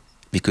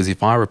 Because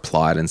if I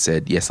replied and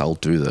said, yes, I'll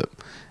do them,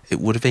 it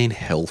would have been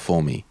hell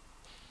for me.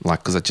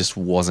 Because I just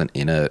wasn't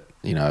in it,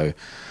 if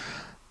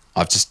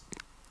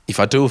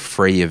I do a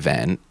free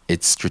event,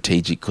 it's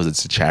strategic because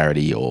it's a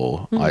charity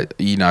or I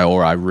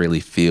really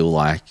feel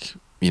like,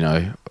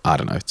 I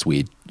don't know, it's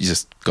weird. You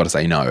just got to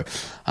say no.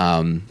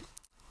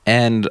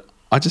 And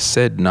I just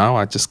said, no,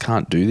 I just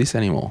can't do this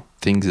anymore.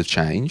 Things have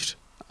changed.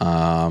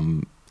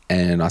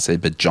 And I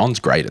said, but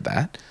John's great at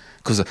that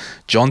because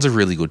John's a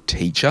really good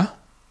teacher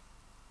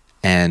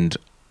and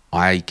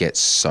I get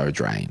so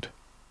drained.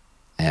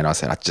 And I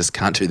said, I just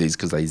can't do these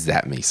because they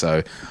zap me.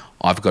 So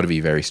I've got to be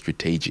very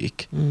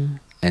strategic.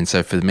 And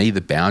so for me, the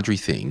boundary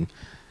thing,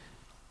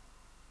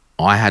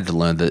 I had to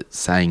learn that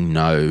saying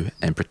no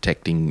and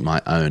protecting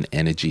my own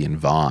energy and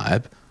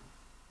vibe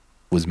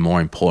was more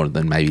important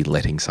than maybe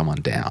letting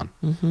someone down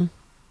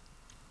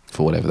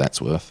for whatever that's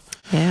worth.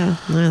 Yeah,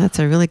 no, that's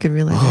a really good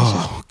realization.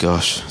 Oh,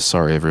 gosh.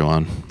 Sorry,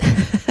 everyone.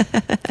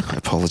 I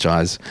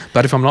apologize.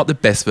 But if I'm not the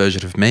best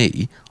version of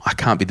me, I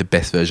can't be the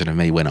best version of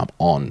me when I'm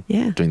on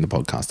doing the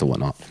podcast or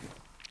whatnot.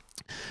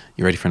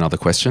 You ready for another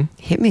question?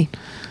 Hit me.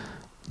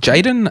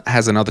 Jaden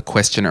has another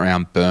question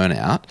around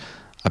burnout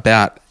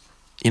about,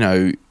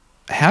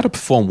 how to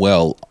perform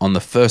well on the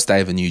first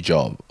day of a new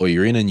job or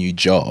you're in a new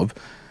job.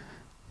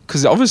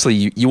 Because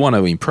obviously you want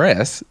to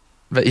impress,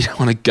 but you don't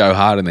want to go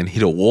hard and then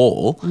hit a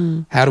wall.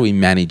 How do we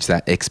manage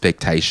that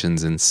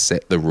expectations and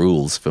set the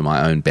rules for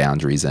my own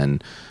boundaries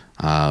and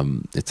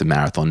it's a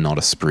marathon, not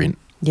a sprint.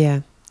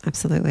 Yeah,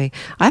 absolutely.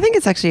 I think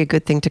it's actually a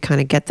good thing to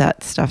kind of get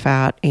that stuff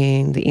out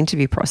in the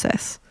interview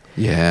process.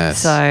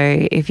 Yes.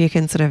 So if you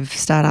can sort of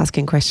start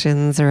asking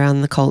questions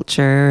around the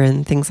culture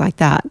and things like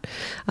that,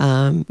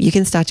 you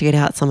can start to get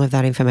out some of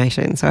that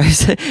information. So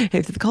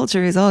if the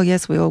culture is, oh,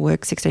 yes, we all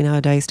work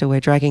 16-hour days till we're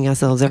dragging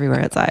ourselves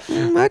everywhere, it's like,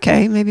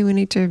 okay, maybe we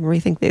need to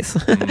rethink this.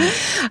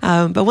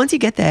 But once you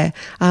get there,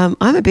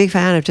 I'm a big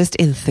fan of just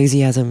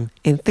enthusiasm,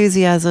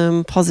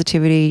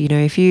 positivity. You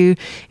know, if you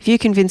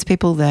convince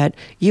people that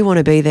you want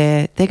to be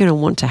there, they're going to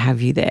want to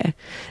have you there.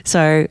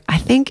 So I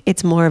think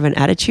it's more of an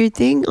attitude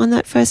thing on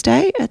that first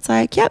day. It's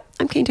like, yep,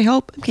 I'm keen to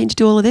help. I'm keen to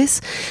do all of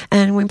this.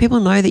 And when people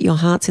know that your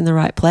heart's in the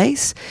right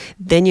place,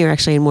 then you're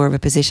actually in more of a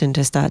position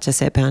to start to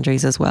set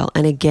boundaries as well.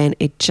 And again,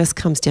 it just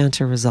comes down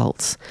to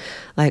results.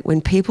 Like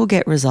when people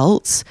get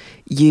results,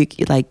 you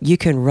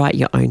can write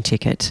your own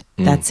ticket.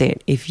 That's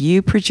it. If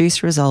you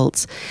produce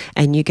results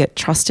and you get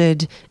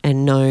trusted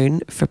and known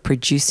for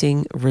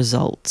producing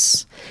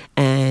results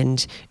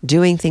and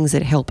doing things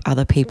that help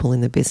other people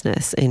in the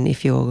business. And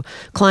if you're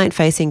client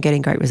facing,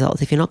 getting great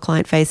results. If you're not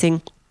client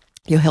facing,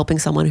 you're helping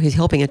someone who's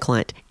helping a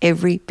client.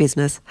 Every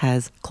business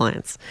has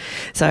clients.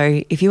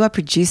 So if you are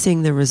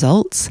producing the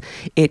results,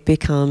 it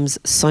becomes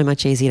so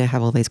much easier to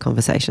have all these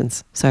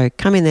conversations. So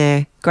come in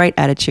there, great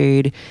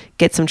attitude,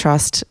 get some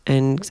trust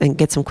and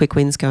get some quick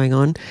wins going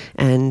on.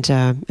 And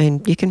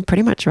you can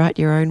pretty much write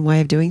your own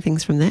way of doing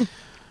things from there.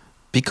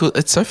 Because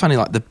it's so funny,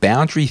 like the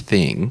boundary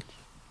thing,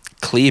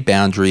 clear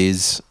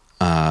boundaries,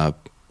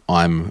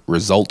 I'm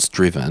results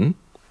driven,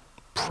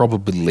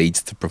 probably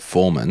leads to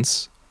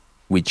performance,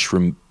 which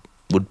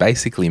would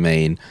basically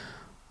mean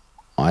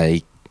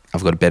I've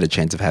got a better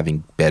chance of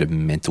having better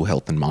mental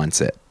health and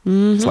mindset.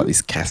 It's like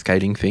this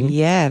cascading thing.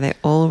 Yeah, they're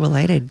all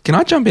related. Can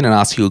I jump in and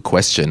ask you a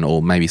question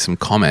or maybe some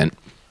comment?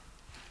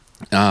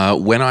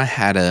 When I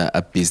had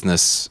a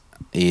business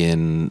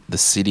in the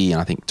city in,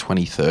 I think,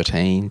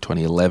 2013,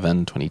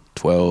 2011,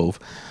 2012,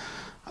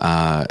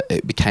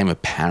 it became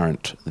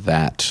apparent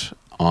that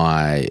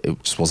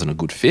it just wasn't a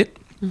good fit.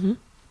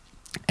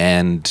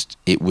 And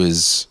it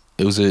was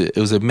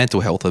a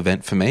mental health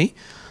event for me,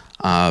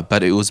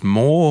 but it was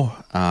more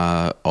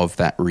of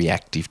that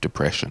reactive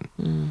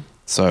depression.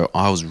 So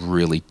I was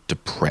really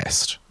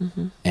depressed,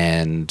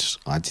 and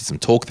I did some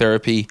talk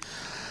therapy,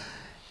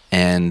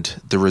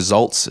 and the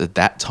results at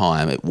that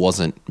time, it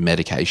wasn't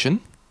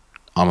medication.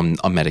 I'm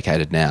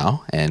medicated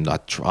now, and I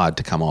tried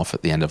to come off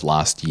at the end of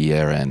last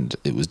year, and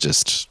it was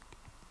just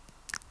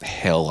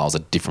hell. I was a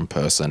different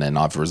person, and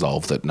I've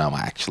resolved that no, I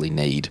actually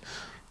need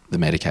the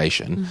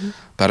medication.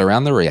 But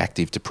around the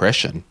reactive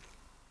depression,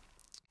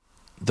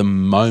 the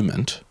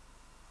moment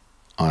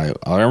I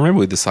remember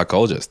with the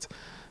psychologist,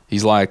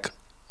 he's like,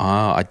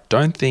 I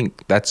don't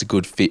think that's a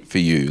good fit for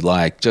you.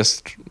 Like,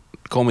 just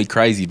call me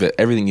crazy, but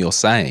everything you're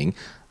saying,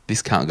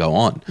 this can't go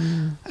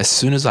on. As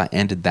soon as I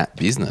ended that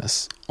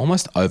business,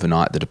 almost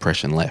overnight, the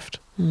depression left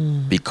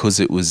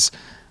because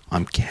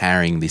I'm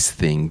carrying this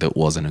thing that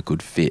wasn't a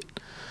good fit.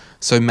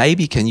 So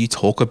maybe can you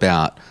talk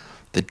about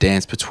the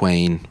dance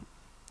between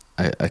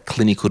a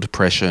clinical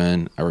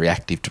depression, a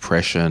reactive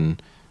depression,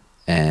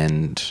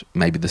 and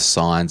maybe the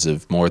signs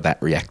of more of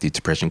that reactive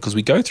depression? Because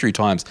we go through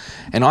times,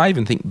 and I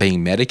even think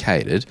being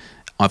medicated,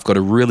 I've got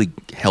a really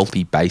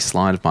healthy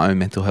baseline of my own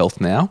mental health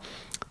now.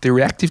 The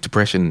reactive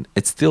depression,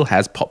 it still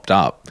has popped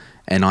up,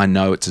 and I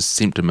know it's a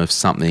symptom of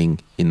something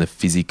in the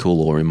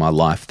physical or in my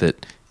life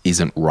that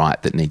isn't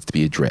right, that needs to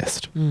be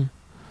addressed.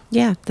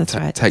 Yeah, that's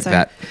right. Take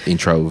that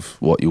intro of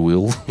what you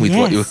will with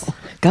what you will.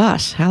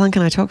 Gosh, how long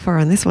can I talk for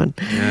on this one?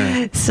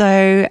 Yeah.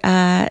 So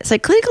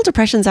clinical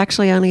depression is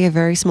actually only a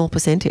very small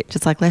percentage.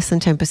 It's like less than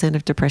 10%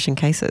 of depression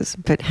cases.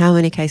 But how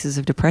many cases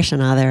of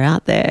depression are there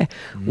out there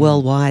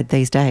worldwide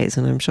these days?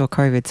 And I'm sure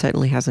COVID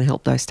certainly hasn't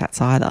helped those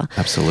stats either.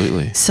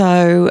 Absolutely.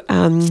 So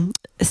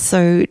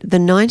the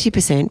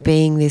 90%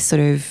 being this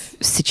sort of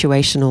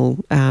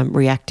situational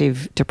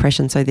reactive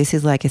depression. So this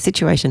is like a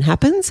situation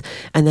happens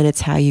and then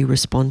it's how you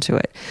respond to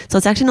it. So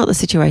it's actually not the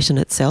situation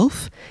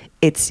itself,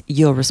 it's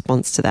your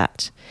response to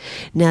that.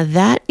 Now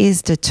that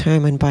is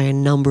determined by a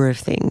number of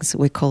things.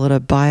 We call it a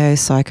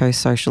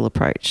biopsychosocial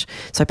approach.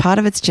 So part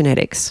of it's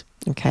genetics.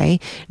 Okay.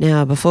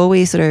 Now, before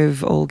we sort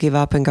of all give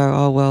up and go,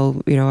 oh,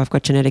 well, you know, I've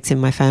got genetics in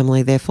my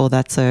family, therefore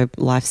that's a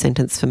life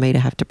sentence for me to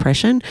have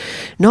depression.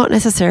 Not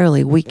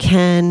necessarily. We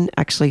can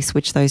actually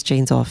switch those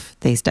genes off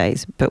these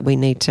days, but we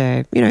need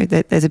to, you know,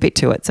 there's a bit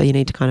to it. So you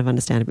need to kind of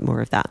understand a bit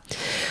more of that.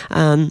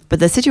 But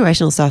the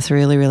situational stuff's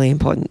really, really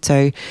important.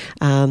 So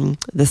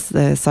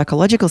the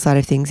psychological side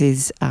of things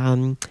is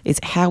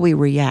how we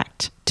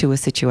react to a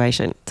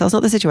situation. So it's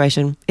not the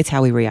situation, it's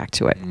how we react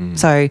to it.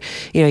 So,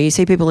 you know, you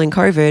see people in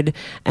COVID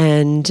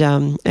and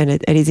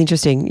it is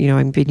interesting, you know,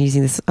 I've been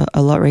using this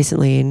a lot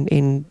recently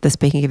in the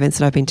speaking events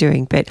that I've been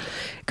doing, but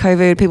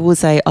COVID, people will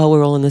say, oh,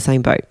 we're all in the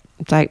same boat.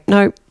 It's like,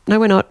 no,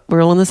 we're not.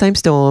 We're all in the same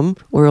storm.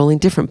 We're all in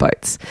different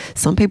boats.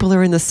 Some people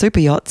are in the super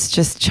yachts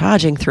just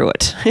charging through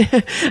it.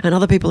 And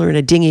other people are in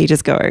a dinghy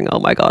just going, oh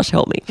my gosh,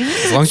 help me.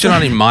 As long as you're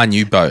not in my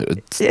new boat,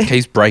 it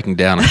keeps breaking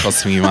down and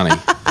costing you money.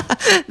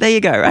 There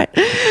you go, right?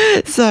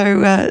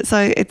 So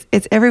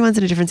it's everyone's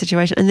in a different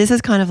situation, and this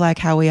is kind of like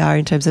how we are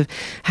in terms of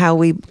how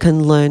we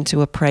can learn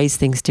to appraise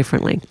things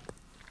differently.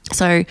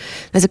 So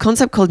there's a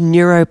concept called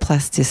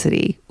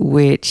neuroplasticity,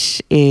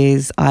 which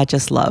is, I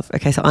just love.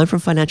 Okay, so I'm from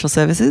financial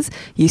services.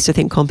 Used to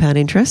think compound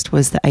interest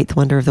was the eighth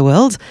wonder of the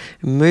world.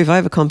 Move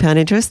over compound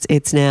interest,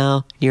 it's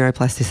now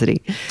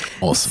neuroplasticity.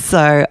 Awesome.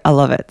 So I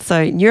love it.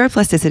 So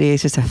neuroplasticity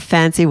is just a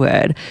fancy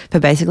word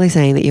for basically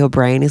saying that your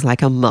brain is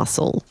like a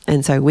muscle.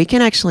 And so we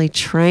can actually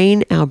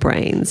train our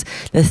brains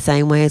the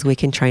same way as we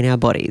can train our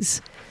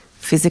bodies,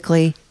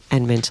 physically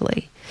and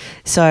mentally.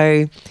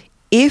 So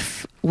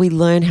if we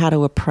learn how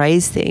to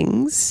appraise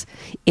things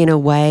in a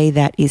way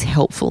that is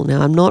helpful.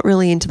 Now, I'm not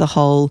really into the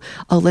whole,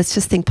 let's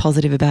just think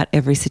positive about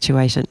every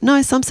situation.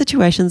 No, some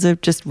situations are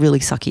just really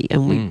sucky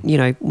and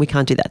we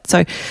can't do that.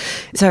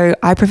 So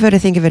I prefer to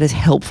think of it as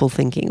helpful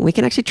thinking. We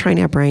can actually train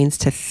our brains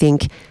to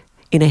think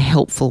in a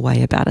helpful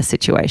way about a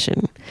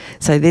situation.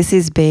 So this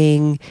is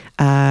being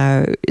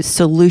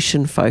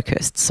solution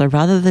focused. So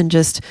rather than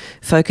just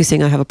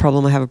focusing, I have a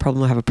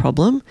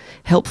problem,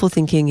 helpful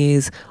thinking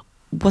is,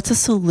 what's a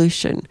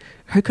solution?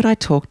 Who could I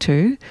talk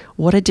to?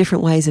 What are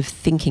different ways of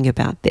thinking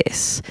about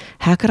this?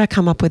 How could I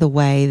come up with a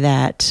way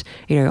that,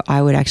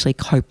 I would actually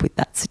cope with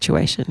that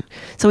situation?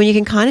 So when you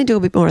can kind of do a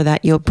bit more of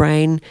that, you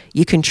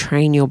can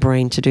train your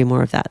brain to do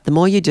more of that. The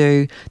more you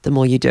do, the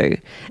more you do.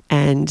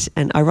 And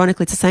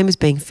ironically, it's the same as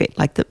being fit.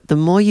 Like the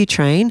more you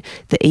train,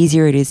 the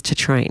easier it is to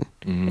train.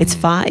 It's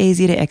far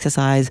easier to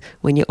exercise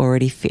when you're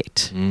already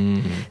fit.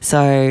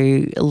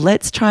 So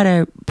let's try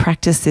to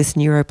practice this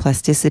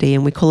neuroplasticity,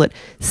 and we call it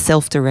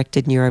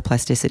self-directed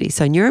neuroplasticity.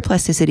 So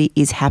neuroplasticity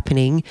is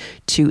happening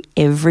to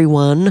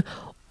everyone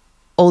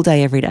all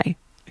day, every day.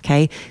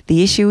 Okay.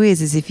 The issue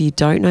is if you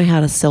don't know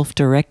how to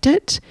self-direct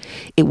it,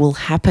 it will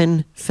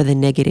happen for the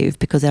negative,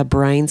 because our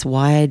brain's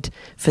wired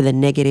for the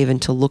negative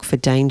and to look for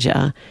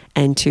danger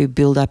and to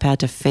build up our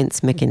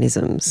defense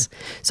mechanisms.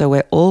 So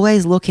we're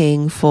always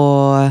looking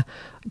for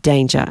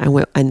danger,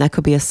 and that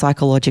could be a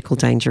psychological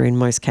danger in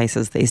most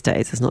cases these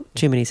days. There's not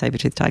too many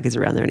saber-toothed tigers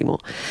around there anymore.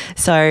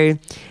 So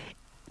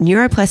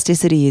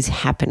neuroplasticity is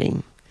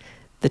happening.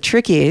 The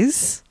trick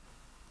is,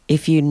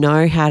 if you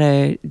know how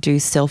to do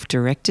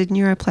self-directed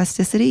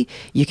neuroplasticity,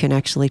 you can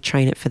actually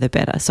train it for the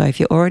better. So if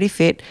you're already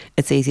fit,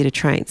 it's easy to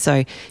train.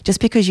 So just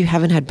because you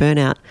haven't had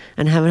burnout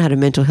and haven't had a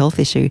mental health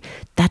issue,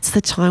 that's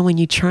the time when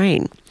you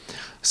train.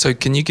 So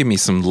can you give me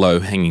some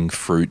low-hanging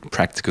fruit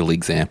practical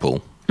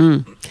example?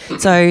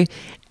 So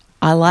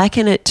I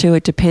liken it to,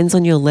 it depends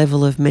on your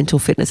level of mental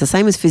fitness, the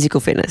same as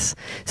physical fitness.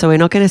 So we're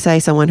not going to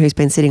say someone who's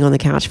been sitting on the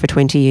couch for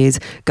 20 years,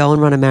 go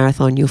and run a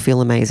marathon, you'll feel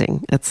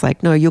amazing. It's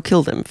like, no, you'll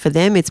kill them. For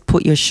them, it's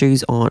put your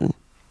shoes on.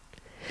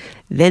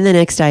 Then the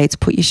next day, it's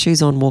put your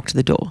shoes on, walk to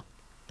the door.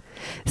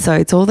 So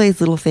it's all these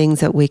little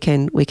things that we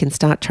can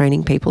start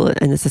training people,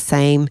 and it's the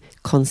same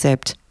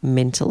concept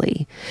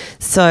mentally.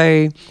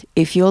 So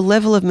if your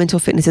level of mental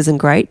fitness isn't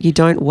great, you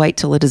don't wait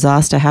till a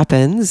disaster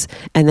happens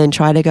and then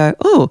try to go,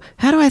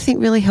 how do I think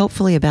really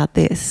helpfully about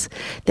this?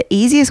 The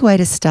easiest way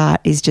to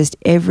start is just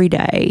every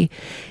day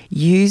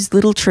use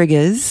little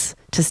triggers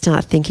to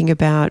start thinking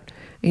about,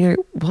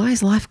 why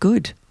is life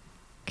good?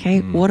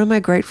 Okay, what am I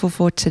grateful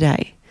for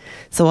today?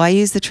 So I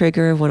use the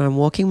trigger of when I'm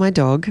walking my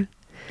dog,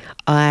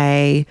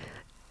 I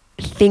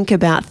think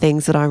about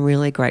things that I'm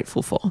really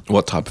grateful for.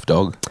 What type of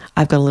dog?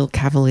 I've got a little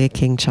Cavalier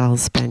King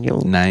Charles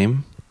Spaniel.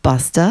 Name?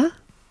 Buster.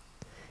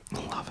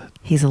 Love it.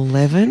 He's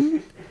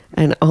 11,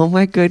 and oh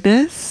my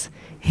goodness,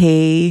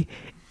 he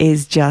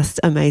is just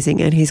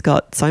amazing, and he's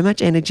got so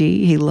much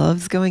energy. He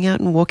loves going out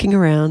and walking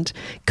around.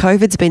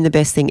 COVID's been the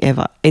best thing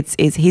ever.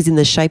 He's in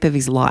the shape of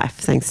his life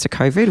thanks to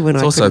COVID. When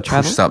it's I also couldn't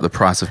travel. pushed up the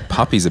price of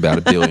puppies about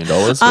 $1 billion.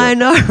 I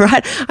know,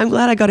 right? I'm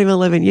glad I got him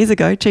 11 years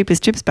ago. Cheap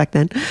as chips back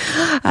then.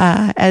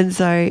 And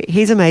so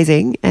he's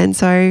amazing. And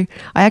so I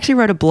actually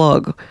wrote a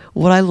blog,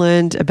 what I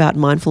learned about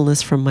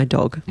mindfulness from my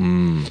dog.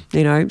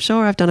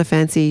 Sure, I've done a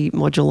fancy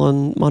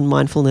module on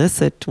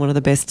mindfulness at one of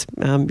the best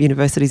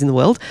universities in the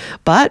world,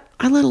 but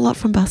I learned a lot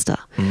from Buster.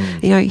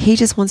 He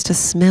just wants to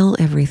smell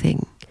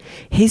everything.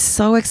 He's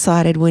so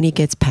excited when he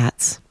gets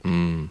pats.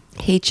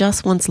 He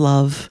just wants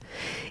love.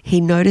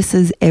 He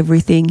notices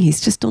everything. He's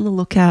just on the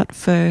lookout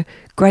for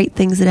great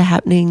things that are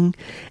happening,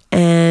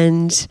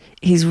 and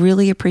he's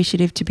really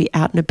appreciative to be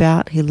out and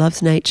about. He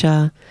loves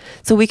nature.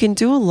 So we can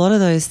do a lot of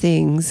those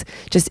things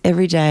just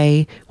every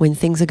day when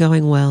things are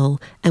going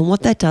well. And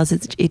what that does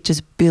is it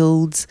just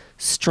builds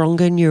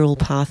stronger neural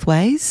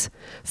pathways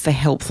for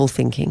helpful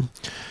thinking.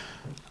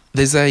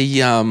 There's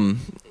a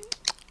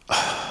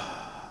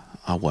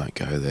I won't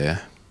go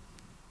there.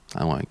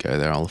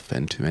 I'll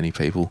offend too many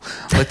people.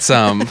 Let's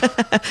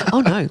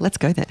oh no, let's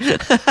go there.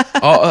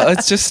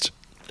 it's just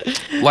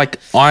like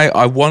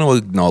I want to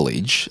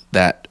acknowledge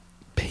that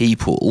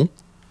people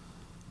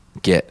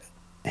get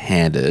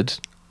handed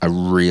a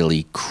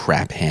really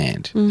crap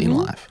hand in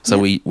life. So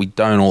we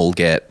don't all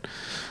get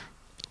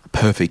a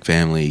perfect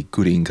family,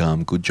 good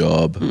income, good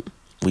job.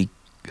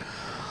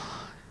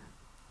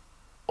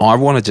 I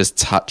want to just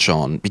touch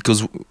on,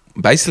 because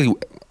basically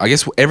I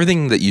guess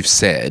everything that you've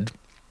said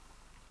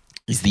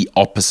is the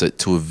opposite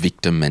to a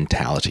victim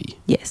mentality.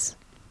 Yes.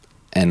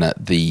 And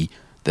the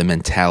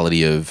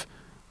mentality of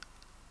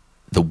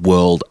the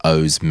world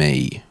owes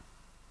me.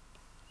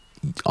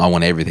 I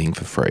want everything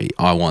for free.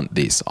 I want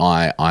this.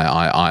 I.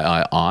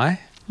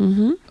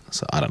 Mm-hmm.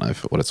 So I don't know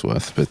what it's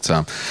worth, but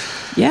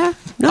yeah.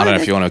 No, I don't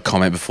know if you want to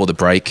comment before the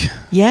break.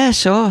 Yeah,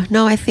 sure.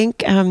 No, I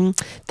think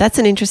that's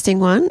an interesting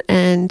one,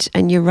 and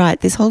you're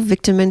right. This whole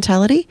victim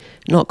mentality,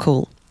 not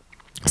cool.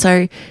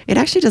 So it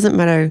actually doesn't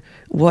matter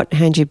what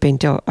hand you've been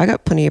dealt. I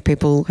got plenty of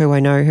people who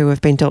I know who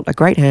have been dealt a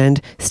great hand,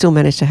 still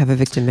managed to have a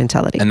victim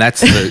mentality. And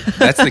that's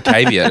the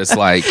caveat. It's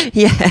like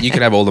you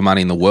can have all the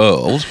money in the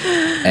world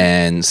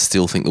and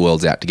still think the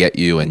world's out to get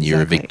you, and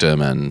you're a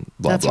victim, and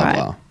blah, that's blah, right.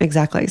 blah.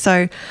 Exactly.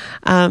 So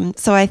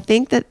I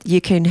think that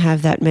you can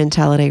have that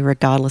mentality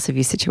regardless of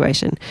your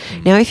situation.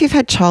 Now, if you've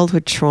had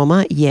childhood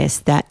trauma, yes,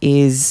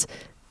 that's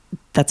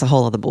a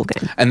whole other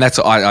ballgame. And that's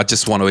I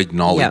just want to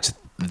acknowledge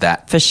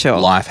that for sure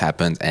life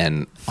happens,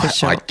 and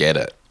I get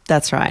it.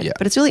 That's right. Yeah.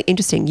 But it's really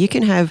interesting. You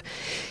can have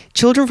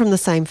children from the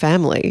same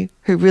family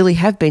who really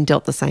have been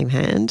dealt the same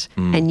hand,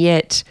 and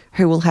yet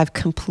who will have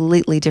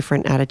completely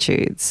different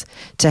attitudes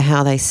to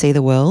how they see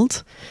the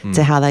world,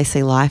 to how they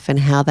see life, and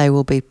how they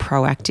will be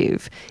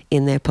proactive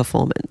in their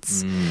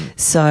performance.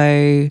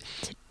 So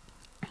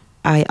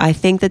I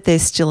think that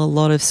there's still a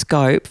lot of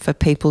scope for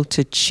people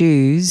to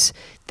choose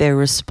their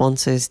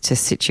responses to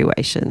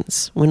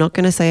situations. We're not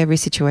going to say every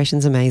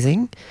situation's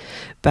amazing,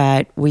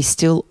 but we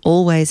still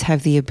always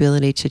have the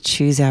ability to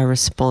choose our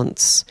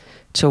response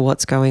to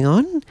what's going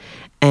on.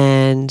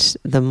 And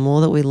the more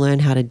that we learn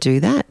how to do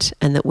that,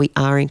 and that we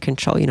are in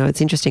control,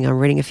 it's interesting. I'm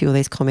reading a few of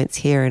these comments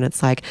here, and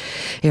it's like,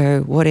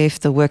 what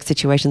if the work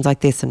situation's like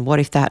this, and what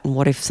if that, and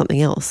what if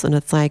something else? And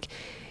it's like,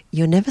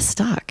 you're never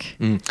stuck.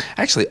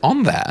 Actually,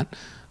 on that,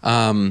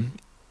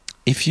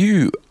 if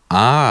you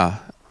are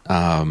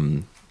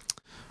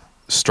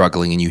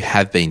struggling and you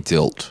have been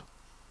dealt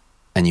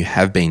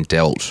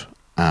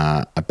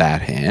a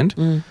bad hand,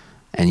 and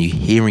you're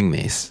hearing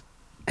this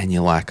and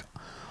you're like,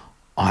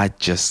 I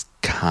just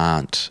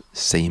can't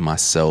see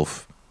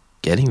myself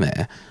getting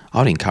there, I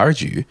would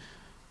encourage you,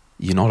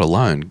 you're not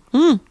alone.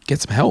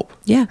 Get some help.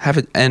 Yeah. Have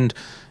it. And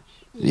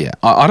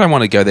I don't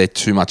want to go there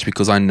too much,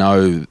 because I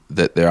know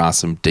that there are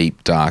some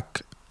deep,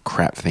 dark,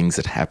 crap things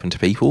that happen to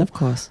people. Of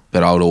course.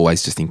 But I would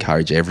always just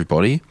encourage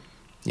everybody,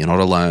 you're not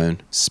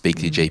alone. Speak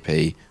to your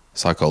GP,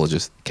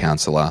 psychologist,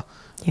 counsellor,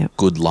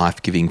 good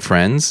life-giving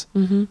friends.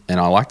 And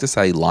I like to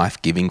say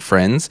life-giving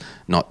friends,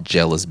 not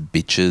jealous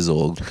bitches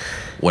or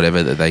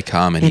whatever that they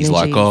come and he's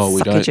like, oh,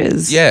 we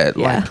suckages. don't.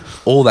 Like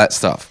all that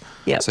stuff.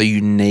 Yep. So you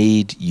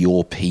need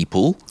your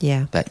people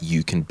that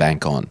you can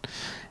bank on.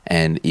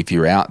 And if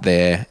you're out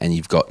there and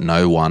you've got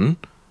no one,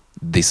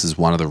 this is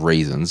one of the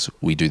reasons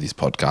we do this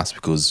podcast,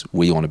 because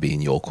we want to be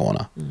in your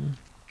corner.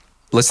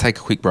 Let's take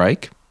a quick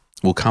break.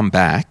 We'll come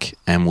back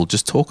and we'll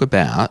just talk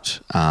about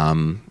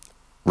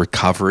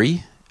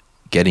recovery,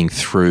 getting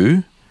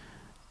through,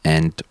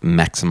 and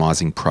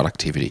maximising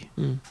productivity.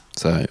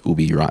 So we'll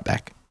be right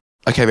back.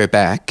 Okay, we're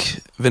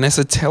back.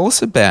 Vanessa, tell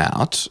us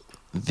about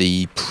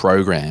the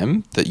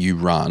program that you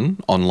run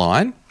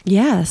online.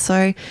 Yeah,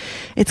 so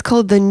it's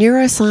called The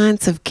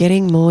Neuroscience of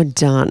Getting More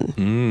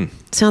Done.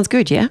 Sounds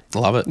good, yeah?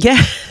 Love it. Yeah.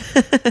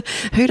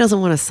 Who doesn't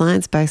want a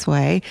science-based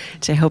way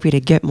to help you to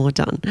get more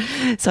done?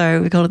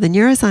 So we call it The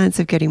Neuroscience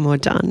of Getting More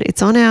Done.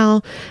 It's on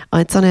our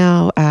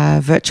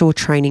virtual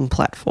training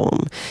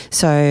platform.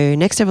 So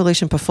Next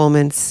Evolution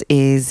Performance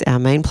is our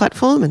main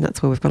platform, and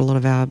that's where we've got a lot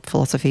of our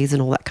philosophies and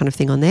all that kind of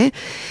thing on there.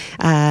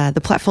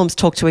 The platforms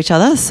talk to each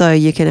other, so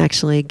you can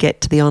actually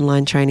get to the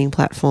online training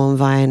platform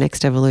via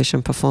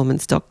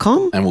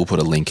nextevolutionperformance.com. And we'll put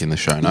a link in the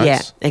show notes.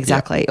 Yeah,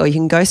 exactly. Or you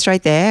can go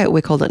straight there.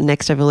 We called it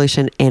Next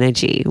Evolution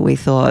Energy. We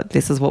thought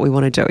this is what we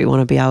want to do. We want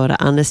to be able to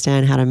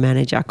understand how to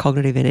manage our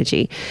cognitive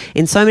energy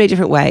in so many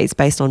different ways,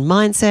 based on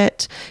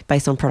mindset,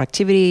 based on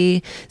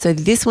productivity. So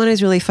this one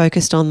is really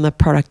focused on the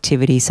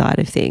productivity side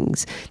of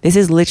things. This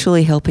is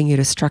literally helping you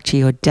to structure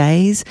your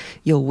days,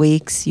 your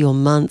weeks, your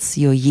months,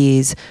 your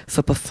years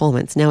for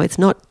performance. Now, it's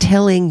not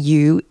telling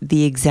you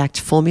the exact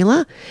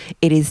formula.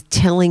 It is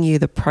telling you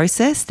the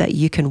process that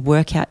you can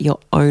work out your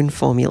own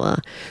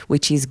formula,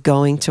 which is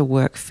going to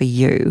work for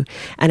you.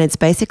 And it's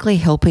basically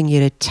helping you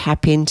to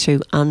tap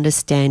into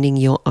understanding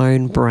your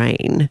own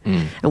brain.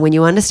 And when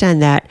you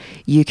understand that,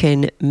 you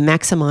can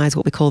maximize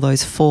what we call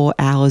those 4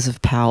 hours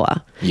of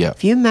power. Yeah.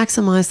 If you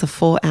maximize the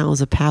 4 hours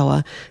of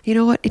power, you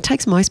know what? It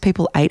takes most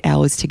people 8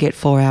 hours to get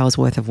 4 hours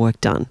worth of work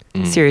done.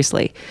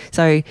 Seriously.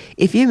 So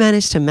if you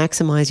manage to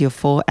maximize your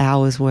 4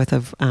 hours worth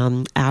of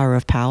hour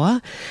of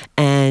power,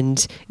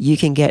 and you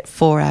can get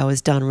 4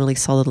 hours done really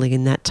solidly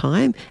in that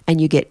time,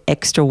 and you get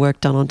extra work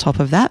done on top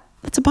of that,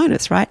 that's a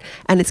bonus, right?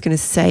 And it's going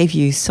to save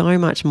you so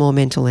much more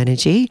mental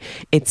energy.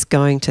 It's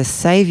going to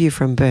save you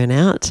from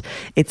burnout.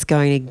 It's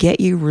going to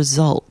get you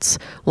results.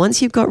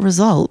 Once you've got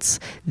results,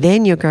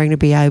 then you're going to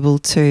be able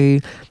to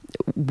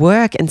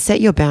work and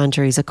set your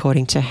boundaries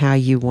according to how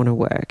you want to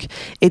work.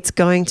 It's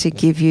going to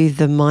give you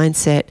the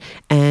mindset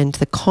and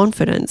the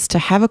confidence to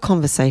have a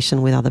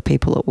conversation with other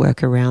people at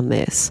work around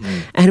this.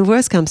 And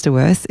worst comes to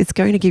worst, it's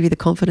going to give you the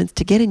confidence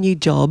to get a new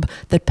job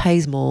that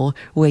pays more,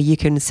 where you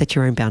can set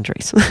your own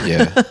boundaries.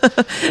 Yeah.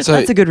 So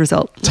that's a good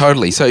result.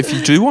 Totally. So if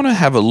you do want to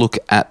have a look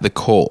at the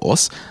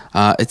course,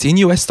 it's in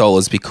US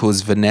dollars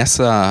because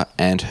Vanessa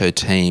and her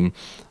team,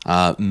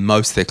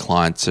 most of their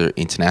clients are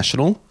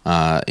international,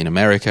 in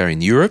America,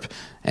 in Europe,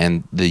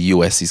 and the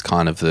US is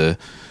kind of the,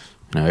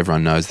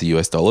 everyone knows the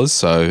US dollars.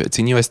 So it's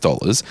in US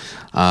dollars.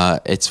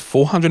 It's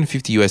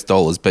 $450 US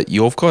dollars, but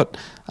you've got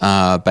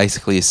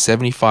basically a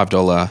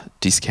 $75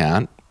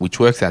 discount, which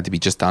works out to be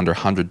just under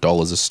 $100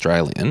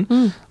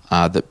 Australian.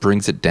 That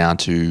brings it down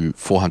to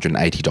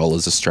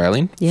 $480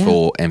 Australian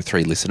for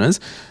M3 listeners.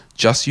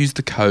 Just use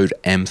the code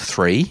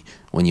M3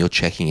 when you're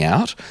checking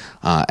out,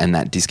 and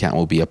that discount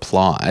will be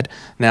applied.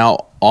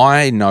 Now,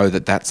 I know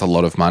that that's a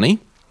lot of money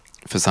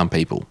for some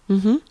people.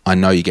 I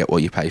know you get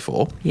what you pay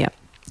for. Yeah.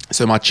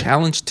 So my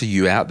challenge to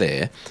you out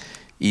there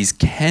is,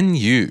 can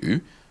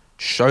you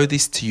show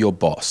this to your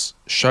boss,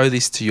 show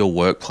this to your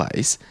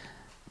workplace,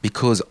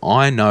 because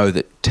I know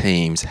that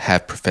teams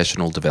have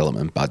professional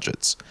development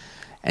budgets.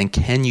 And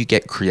can you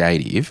get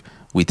creative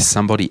with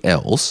somebody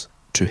else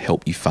to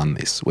help you fund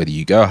this, whether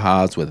you go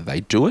halves, whether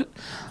they do it?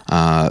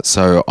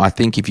 So I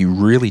think if you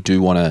really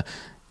do want to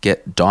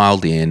get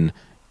dialed in,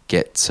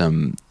 get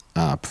some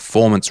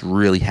performance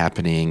really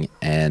happening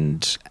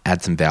and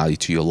add some value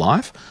to your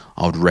life,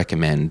 I would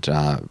recommend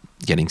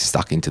getting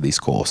stuck into this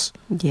course.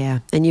 Yeah.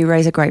 And you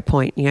raise a great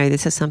point.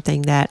 This is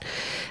something that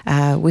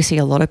we see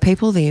a lot of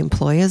people, the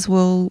employers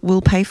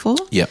will pay for.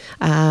 Yeah.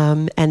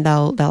 And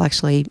they'll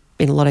actually,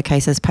 in a lot of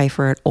cases, pay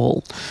for it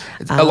all.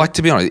 Like,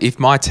 to be honest, if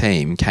my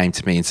team came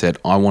to me and said,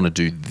 I want to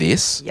do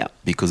this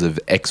because of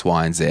X,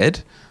 Y, and Z,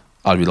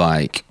 I'd be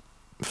like,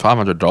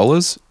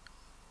 $500,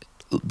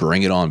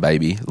 bring it on,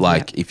 baby.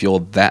 Like, if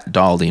you're that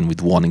dialed in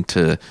with wanting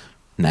to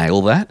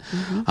nail that.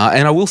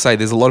 And I will say,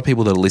 there's a lot of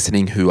people that are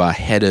listening who are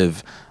head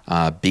of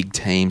big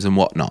teams and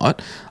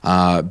whatnot.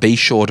 Be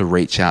sure to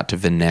reach out to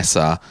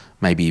Vanessa,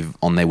 maybe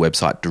on their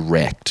website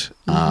direct,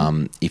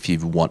 if you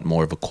want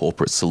more of a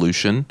corporate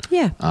solution.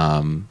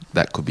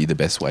 That could be the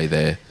best way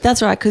there.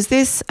 That's right, because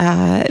this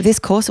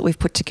course that we've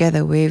put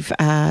together, we've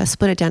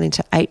split it down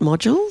into 8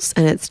 modules,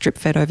 and it's drip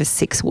fed over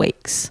 6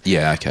 weeks.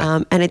 Yeah, okay.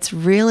 And it's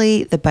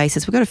really the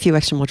basis. We've got a few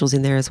extra modules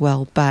in there as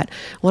well, but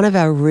one of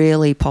our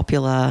really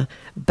popular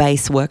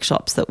base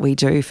workshops that we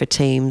do for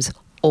teams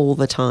all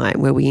the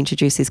time, where we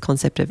introduce this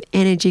concept of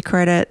energy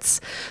credits,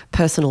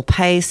 personal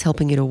pace,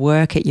 helping you to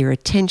work at your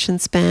attention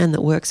span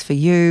that works for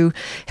you,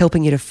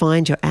 helping you to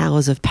find your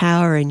hours of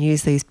power and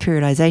use these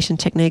periodization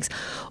techniques.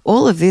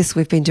 All of this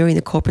we've been doing in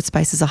the corporate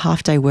space as a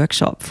half-day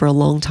workshop for a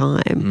long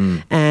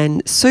time,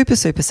 and super,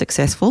 super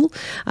successful.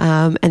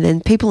 And then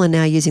people are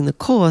now using the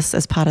course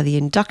as part of the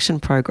induction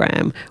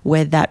program,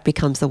 where that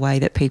becomes the way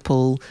that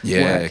people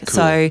work. Cool.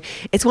 So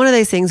it's one of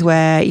those things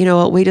where,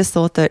 we just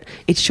thought that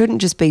it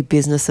shouldn't just be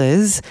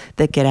businesses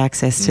that get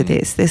access to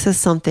this. This is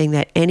something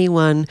that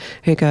anyone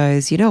who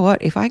goes,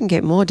 if I can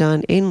get more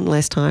done in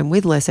less time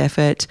with less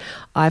effort,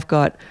 I've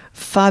got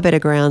far better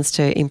grounds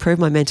to improve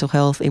my mental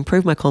health,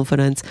 improve my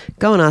confidence,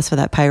 go and ask for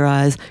that pay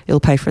rise. It'll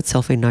pay for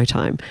itself in no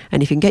time.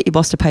 And if you can get your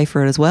boss to pay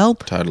for it as well,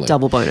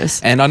 double bonus.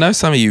 And I know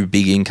some of you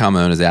big income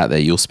earners out there,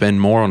 you'll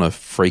spend more on a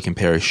freaking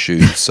pair of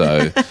shoes.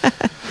 So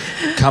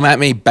come at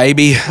me,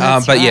 baby.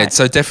 But right. Yeah,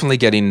 so definitely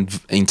get in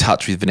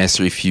touch with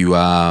Vanessa if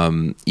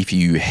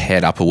you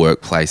head up a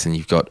workplace and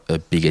you've got a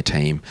bigger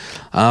team.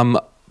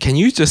 Can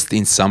you just,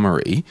 in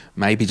summary,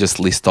 maybe just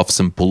list off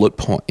some bullet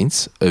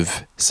points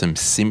of some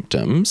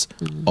symptoms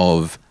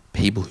of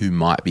people who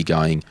might be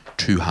going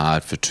too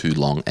hard for too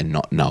long and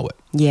not know it?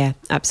 Yeah,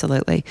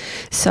 absolutely.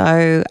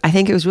 So I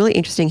think it was really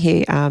interesting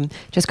here,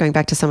 just going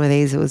back to some of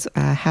these, it was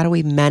how do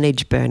we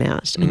manage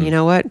burnout? And you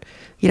know what?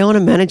 You don't want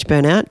to manage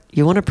burnout,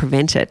 you want to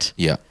prevent it.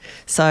 Yeah.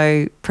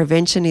 So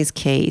prevention is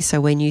key.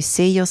 So when you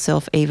see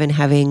yourself even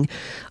having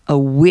a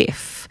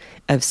whiff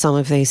of some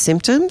of these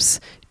symptoms,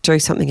 do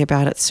something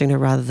about it sooner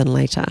rather than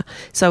later.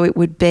 So it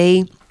would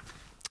be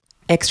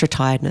extra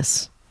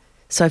tiredness.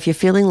 So if you're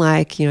feeling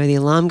like, the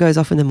alarm goes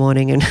off in the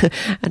morning and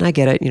I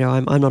get it,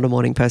 I'm not a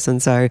morning person,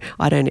 so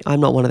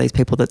I'm not one of these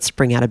people that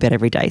spring out of bed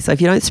every day. So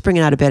if you don't spring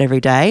out of bed every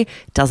day,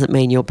 it doesn't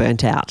mean you're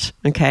burnt out,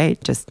 okay?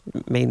 It just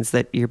means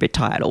that you're a bit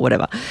tired or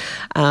whatever.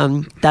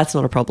 That's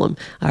not a problem,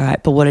 all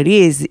right? But what it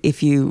is,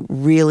 if you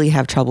really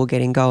have trouble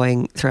getting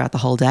going throughout the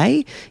whole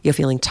day, you're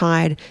feeling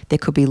tired, there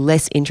could be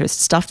less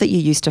interest. Stuff that you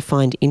used to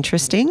find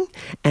interesting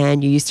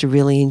and you used to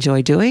really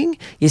enjoy doing,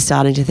 you're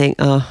starting to think,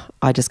 oh,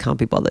 I just can't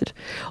be bothered.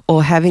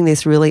 Or having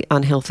this really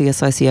unhealthy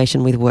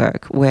association with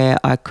work where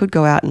I could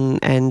go out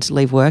and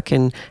leave work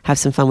and have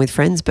some fun with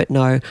friends, but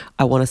no,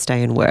 I want to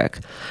stay and work.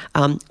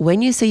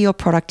 When you see your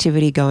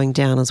productivity going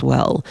down as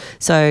well,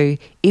 so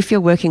if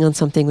you're working on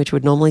something which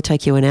would normally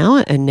take you an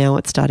hour and now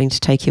it's starting to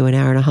take you an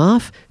hour and a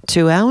half,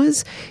 2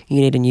 hours,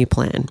 you need a new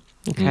plan.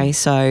 Okay,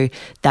 so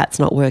that's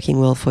not working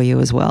well for you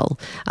as well.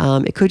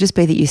 It could just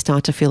be that you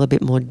start to feel a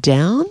bit more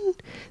down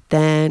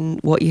than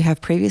what you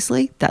have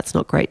previously. That's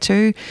not great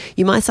too.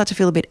 You might start to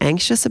feel a bit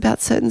anxious about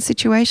certain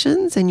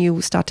situations, and you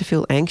start to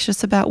feel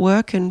anxious about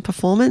work and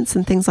performance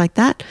and things like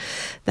that.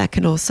 That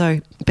can also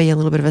be a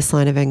little bit of a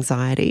sign of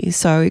anxiety.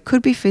 So it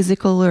could be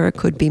physical or it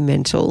could be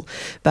mental.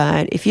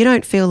 But if you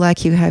don't feel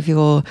like you have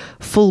your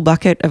full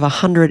bucket of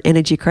 100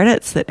 energy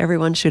credits that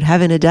everyone should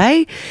have in a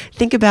day,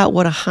 think about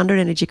what 100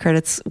 energy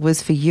credits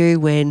was for you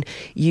when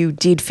you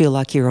did feel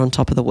like you're on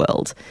top of the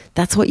world.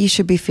 That's what you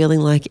should be feeling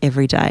like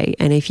every day.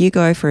 And if you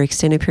go for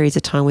extended periods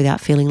of time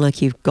without feeling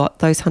like you've got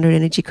those 100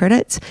 energy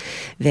credits,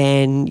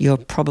 then you're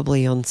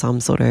probably on some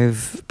sort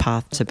of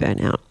path to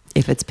burnout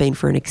if it's been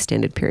for an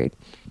extended period.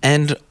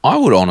 And I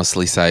would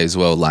honestly say as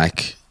well,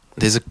 like,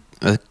 there's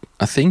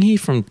a thing here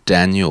from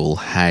Daniel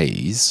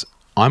Hayes.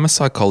 I'm a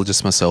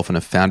psychologist myself, and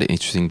have found it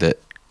interesting that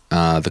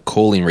the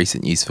call in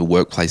recent years for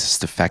workplaces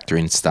to factor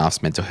in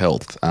staff's mental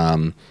health,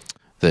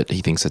 that he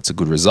thinks that's a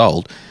good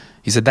result.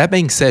 He said, that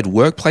being said,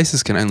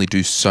 workplaces can only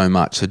do so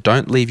much, so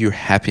don't leave your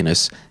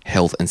happiness,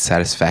 health and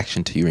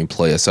satisfaction to your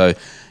employer. So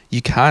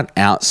you can't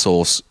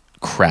outsource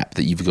crap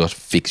that you've got to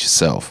fix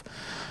yourself.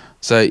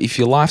 So if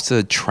your life's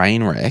a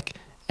train wreck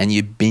and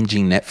you're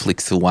binging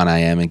Netflix till 1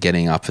 a.m. and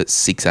getting up at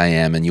 6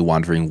 a.m. and you're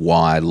wondering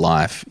why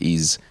life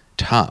is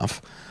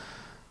tough,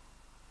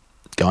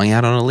 going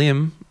out on a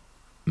limb,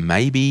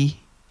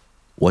 maybe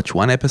watch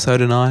one episode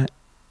a night,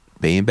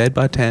 be in bed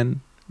by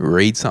 10,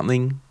 read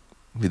something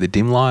with a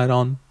dim light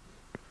on,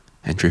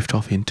 and drift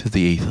off into the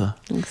ether.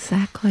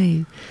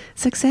 Exactly.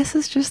 Success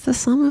is just the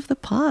sum of the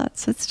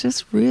parts. It's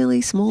just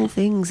really small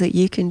things that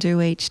you can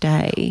do each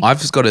day. I've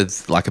just got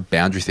a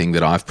boundary thing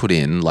that I've put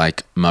in,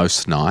 like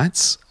most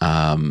nights,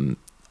 I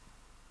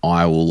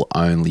will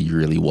only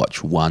really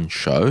watch one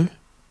show,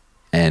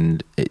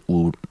 and it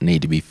will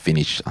need to be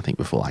finished, I think,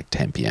 before like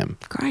 10 p.m.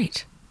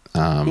 Great.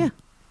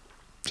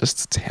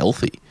 Just it's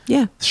healthy.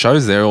 Yeah. The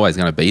shows, they're always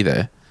going to be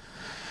there.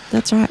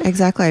 That's right,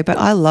 exactly. But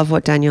I love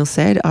what Daniel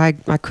said. I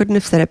couldn't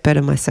have said it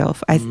better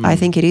myself. I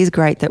think it is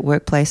great that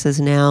workplaces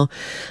now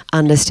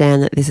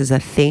understand that this is a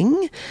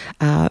thing.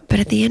 But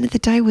at the end of the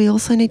day, we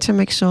also need to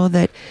make sure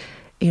that,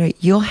 you know,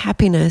 your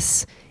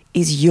happiness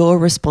is your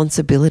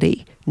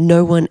responsibility,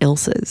 no one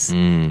else's.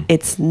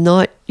 It's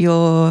not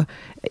your,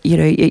 you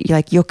know,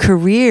 like your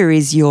career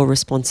is your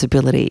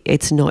responsibility.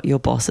 It's not your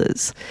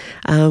boss's.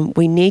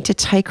 We need to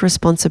take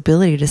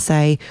responsibility to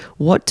say,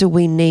 what do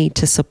we need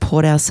to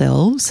support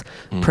ourselves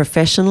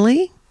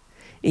professionally,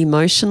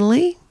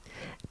 emotionally,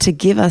 to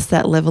give us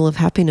that level of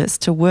happiness,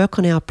 to work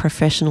on our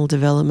professional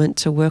development,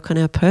 to work on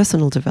our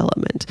personal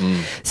development.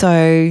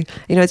 So,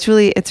 you know, it's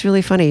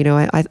really funny. You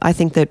know, I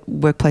think that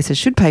workplaces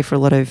should pay for a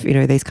lot of, you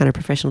know, these kind of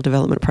professional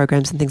development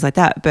programs and things like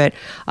that. But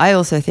I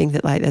also think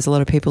that, like, there's a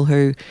lot of people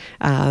who,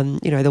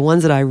 you know, the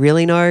ones that I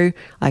really know,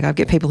 like, I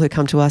get people who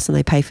come to us and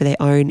they pay for their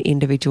own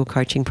individual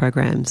coaching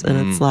programs.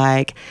 And it's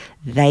like,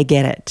 they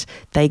get it.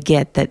 They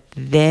get that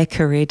their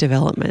career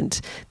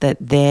development, that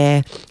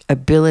their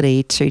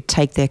ability to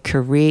take their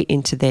career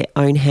into their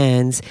own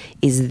hands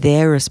is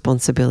their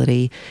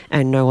responsibility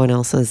and no one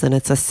else's. And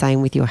it's the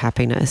same with your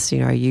happiness. You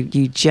know,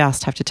 you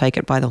just have to take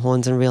it by the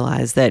horns and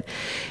realize that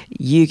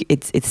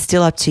it's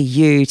still up to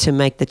you to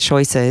make the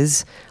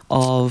choices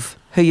of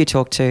who you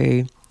talk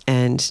to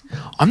and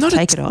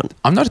take it on.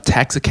 I'm not a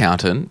tax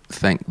accountant,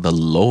 thank the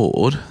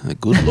Lord, the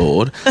good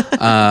Lord.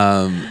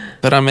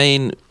 But I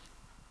mean,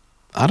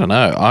 I don't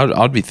know.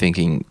 I'd be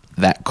thinking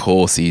that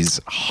course is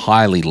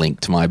highly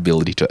linked to my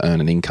ability to earn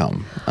an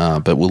income,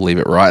 but we'll leave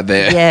it right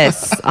there.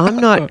 Yes, I'm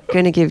not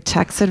going to give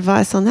tax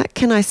advice on that.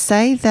 Can I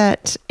say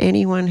that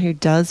anyone who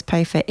does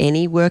pay for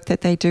any work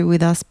that they do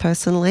with us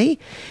personally,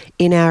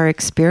 in our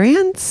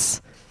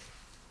experience,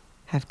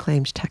 have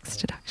claimed tax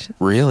deduction?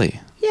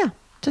 Really? Yeah.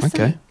 Just okay.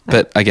 saying.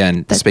 But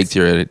again, speak to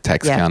your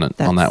tax accountant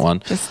on that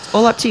one. Just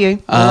all up to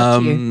you. All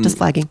up to you. Just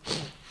flagging.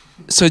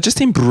 So just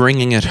in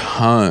bringing it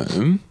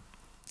home,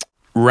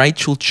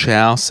 Rachel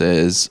Chow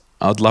says,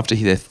 I'd love to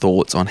hear their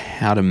thoughts on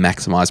how to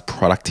maximize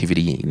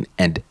productivity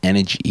and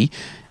energy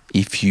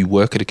if you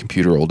work at a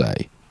computer all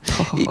day.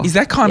 Is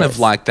that kind of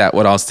like that,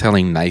 what I was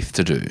telling Nath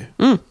to do?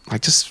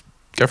 Like, just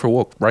go for a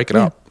walk, break it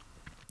up.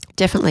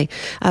 Definitely.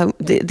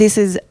 This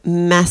is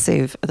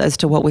massive as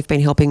to what we've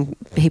been helping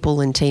people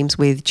and teams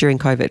with during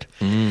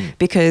COVID,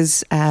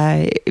 because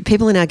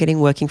people are now getting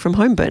working from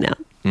home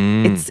burnout.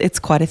 It's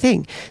quite a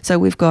thing. So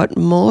we've got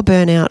more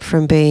burnout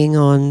from being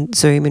on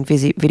Zoom and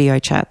video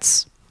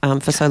chats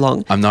for so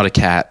long. I'm not a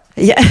cat.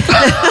 Yeah.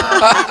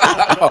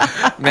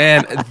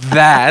 Man,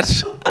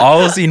 I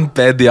was in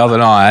bed the other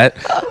night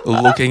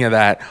looking at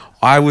that.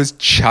 I was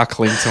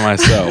chuckling to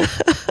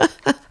myself.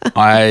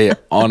 I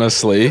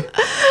honestly,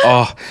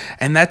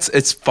 and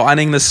it's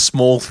finding the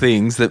small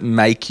things that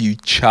make you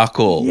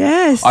chuckle.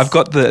 Yes. I've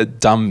got the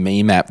dumb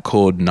meme app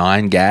called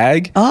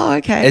 9gag. Oh,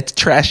 okay. It's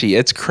trashy,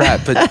 it's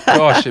crap, but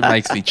gosh, it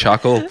makes me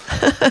chuckle.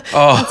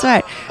 That's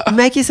right.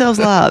 Make yourselves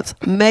laugh.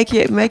 Make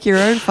your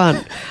own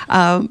fun.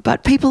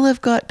 But people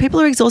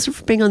are exhausted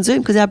from being on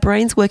Zoom because our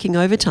brain's working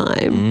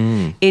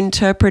overtime,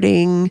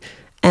 interpreting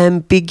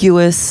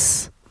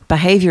ambiguous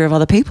behavior of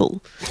other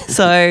people.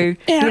 So,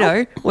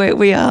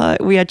 we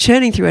are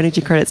churning through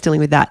energy credits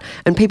dealing with that,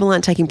 and people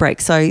aren't taking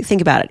breaks. So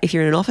think about it. If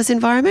you're in an office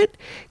environment,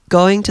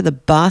 going to the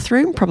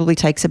bathroom probably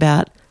takes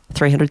about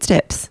 300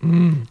 steps.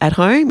 At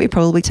home, it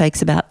probably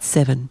takes about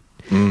 7.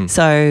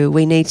 So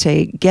we need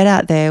to get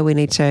out there. We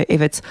need to, if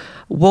it's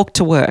walk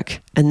to work,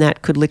 and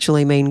that could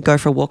literally mean go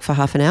for a walk for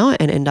half an hour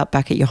and end up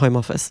back at your home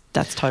office.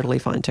 That's totally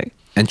fine too.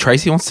 And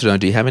Tracy wants to know,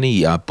 do you have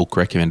any book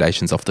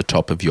recommendations off the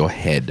top of your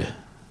head?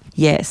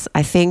 Yes,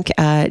 I think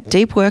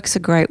Deep Work's a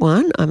great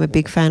one. I'm a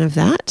big fan of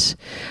that.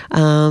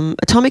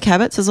 Atomic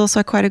Habits is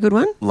also quite a good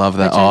one. Love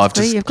that. I've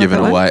just given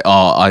away.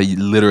 I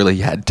literally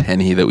had 10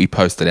 here that we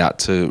posted out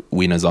to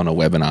winners on a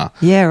webinar.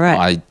 Yeah, right.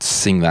 I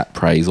sing that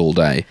praise all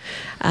day.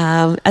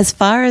 As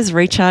far as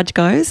recharge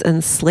goes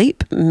and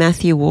sleep,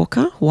 Matthew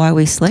Walker, Why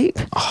We Sleep.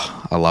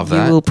 Oh, I love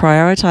that. You will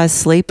prioritise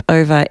sleep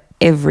over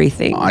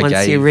everything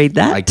once you read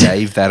that. I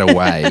gave that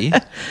away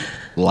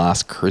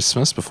last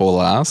Christmas, before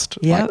last,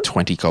 like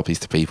 20 copies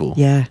to people.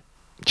 Yeah.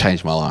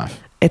 Changed my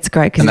life. It's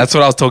great. And that's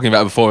what I was talking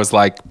about before. It's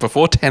like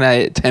before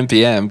 10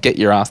 p.m., get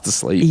your ass to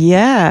sleep.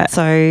 Yeah.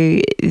 So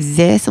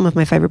they're some of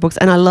my favourite books.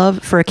 And I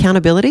love, for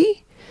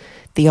accountability,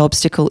 The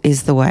Obstacle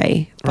is the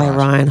Way by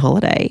Ryan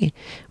Holiday,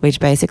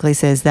 which basically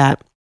says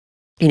that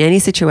in any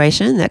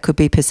situation that could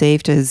be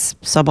perceived as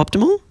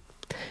suboptimal,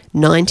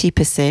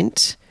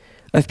 90%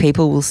 of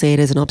people will see it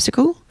as an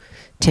obstacle,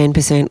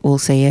 10% will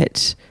see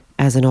it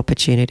as an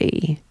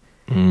opportunity.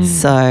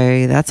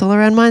 So that's all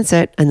around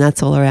mindset, and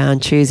that's all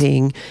around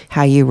choosing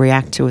how you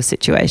react to a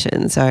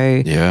situation.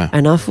 So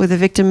enough with the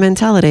victim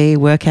mentality.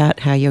 Work out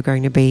how you're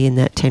going to be in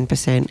that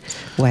 10%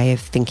 way of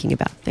thinking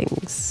about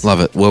things.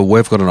 Love it. Well,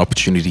 we've got an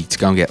opportunity to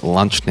go and get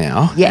lunch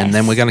now. Yes. And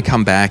then we're going to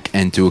come back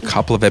and do a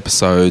couple of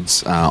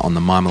episodes on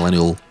the My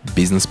Millennial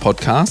Business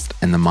podcast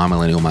and the My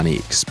Millennial Money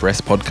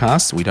Express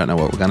podcast. We don't know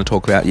what we're going to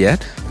talk about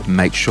yet.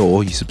 Make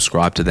sure you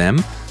subscribe to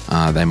them.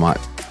 They might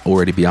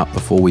already be up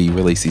before we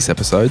release this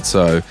episode.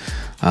 So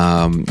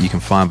you can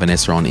find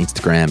Vanessa on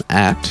Instagram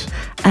at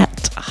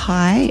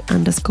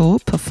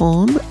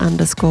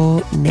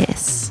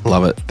high_perform_ness.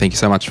 Love it. Thank you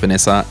so much,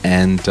 Vanessa.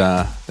 And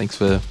thanks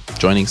for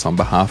joining us on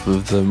behalf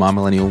of the My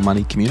Millennial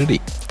Money community.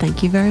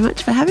 Thank you very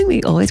much for having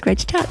me. Always great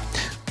to chat.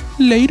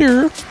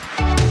 Later.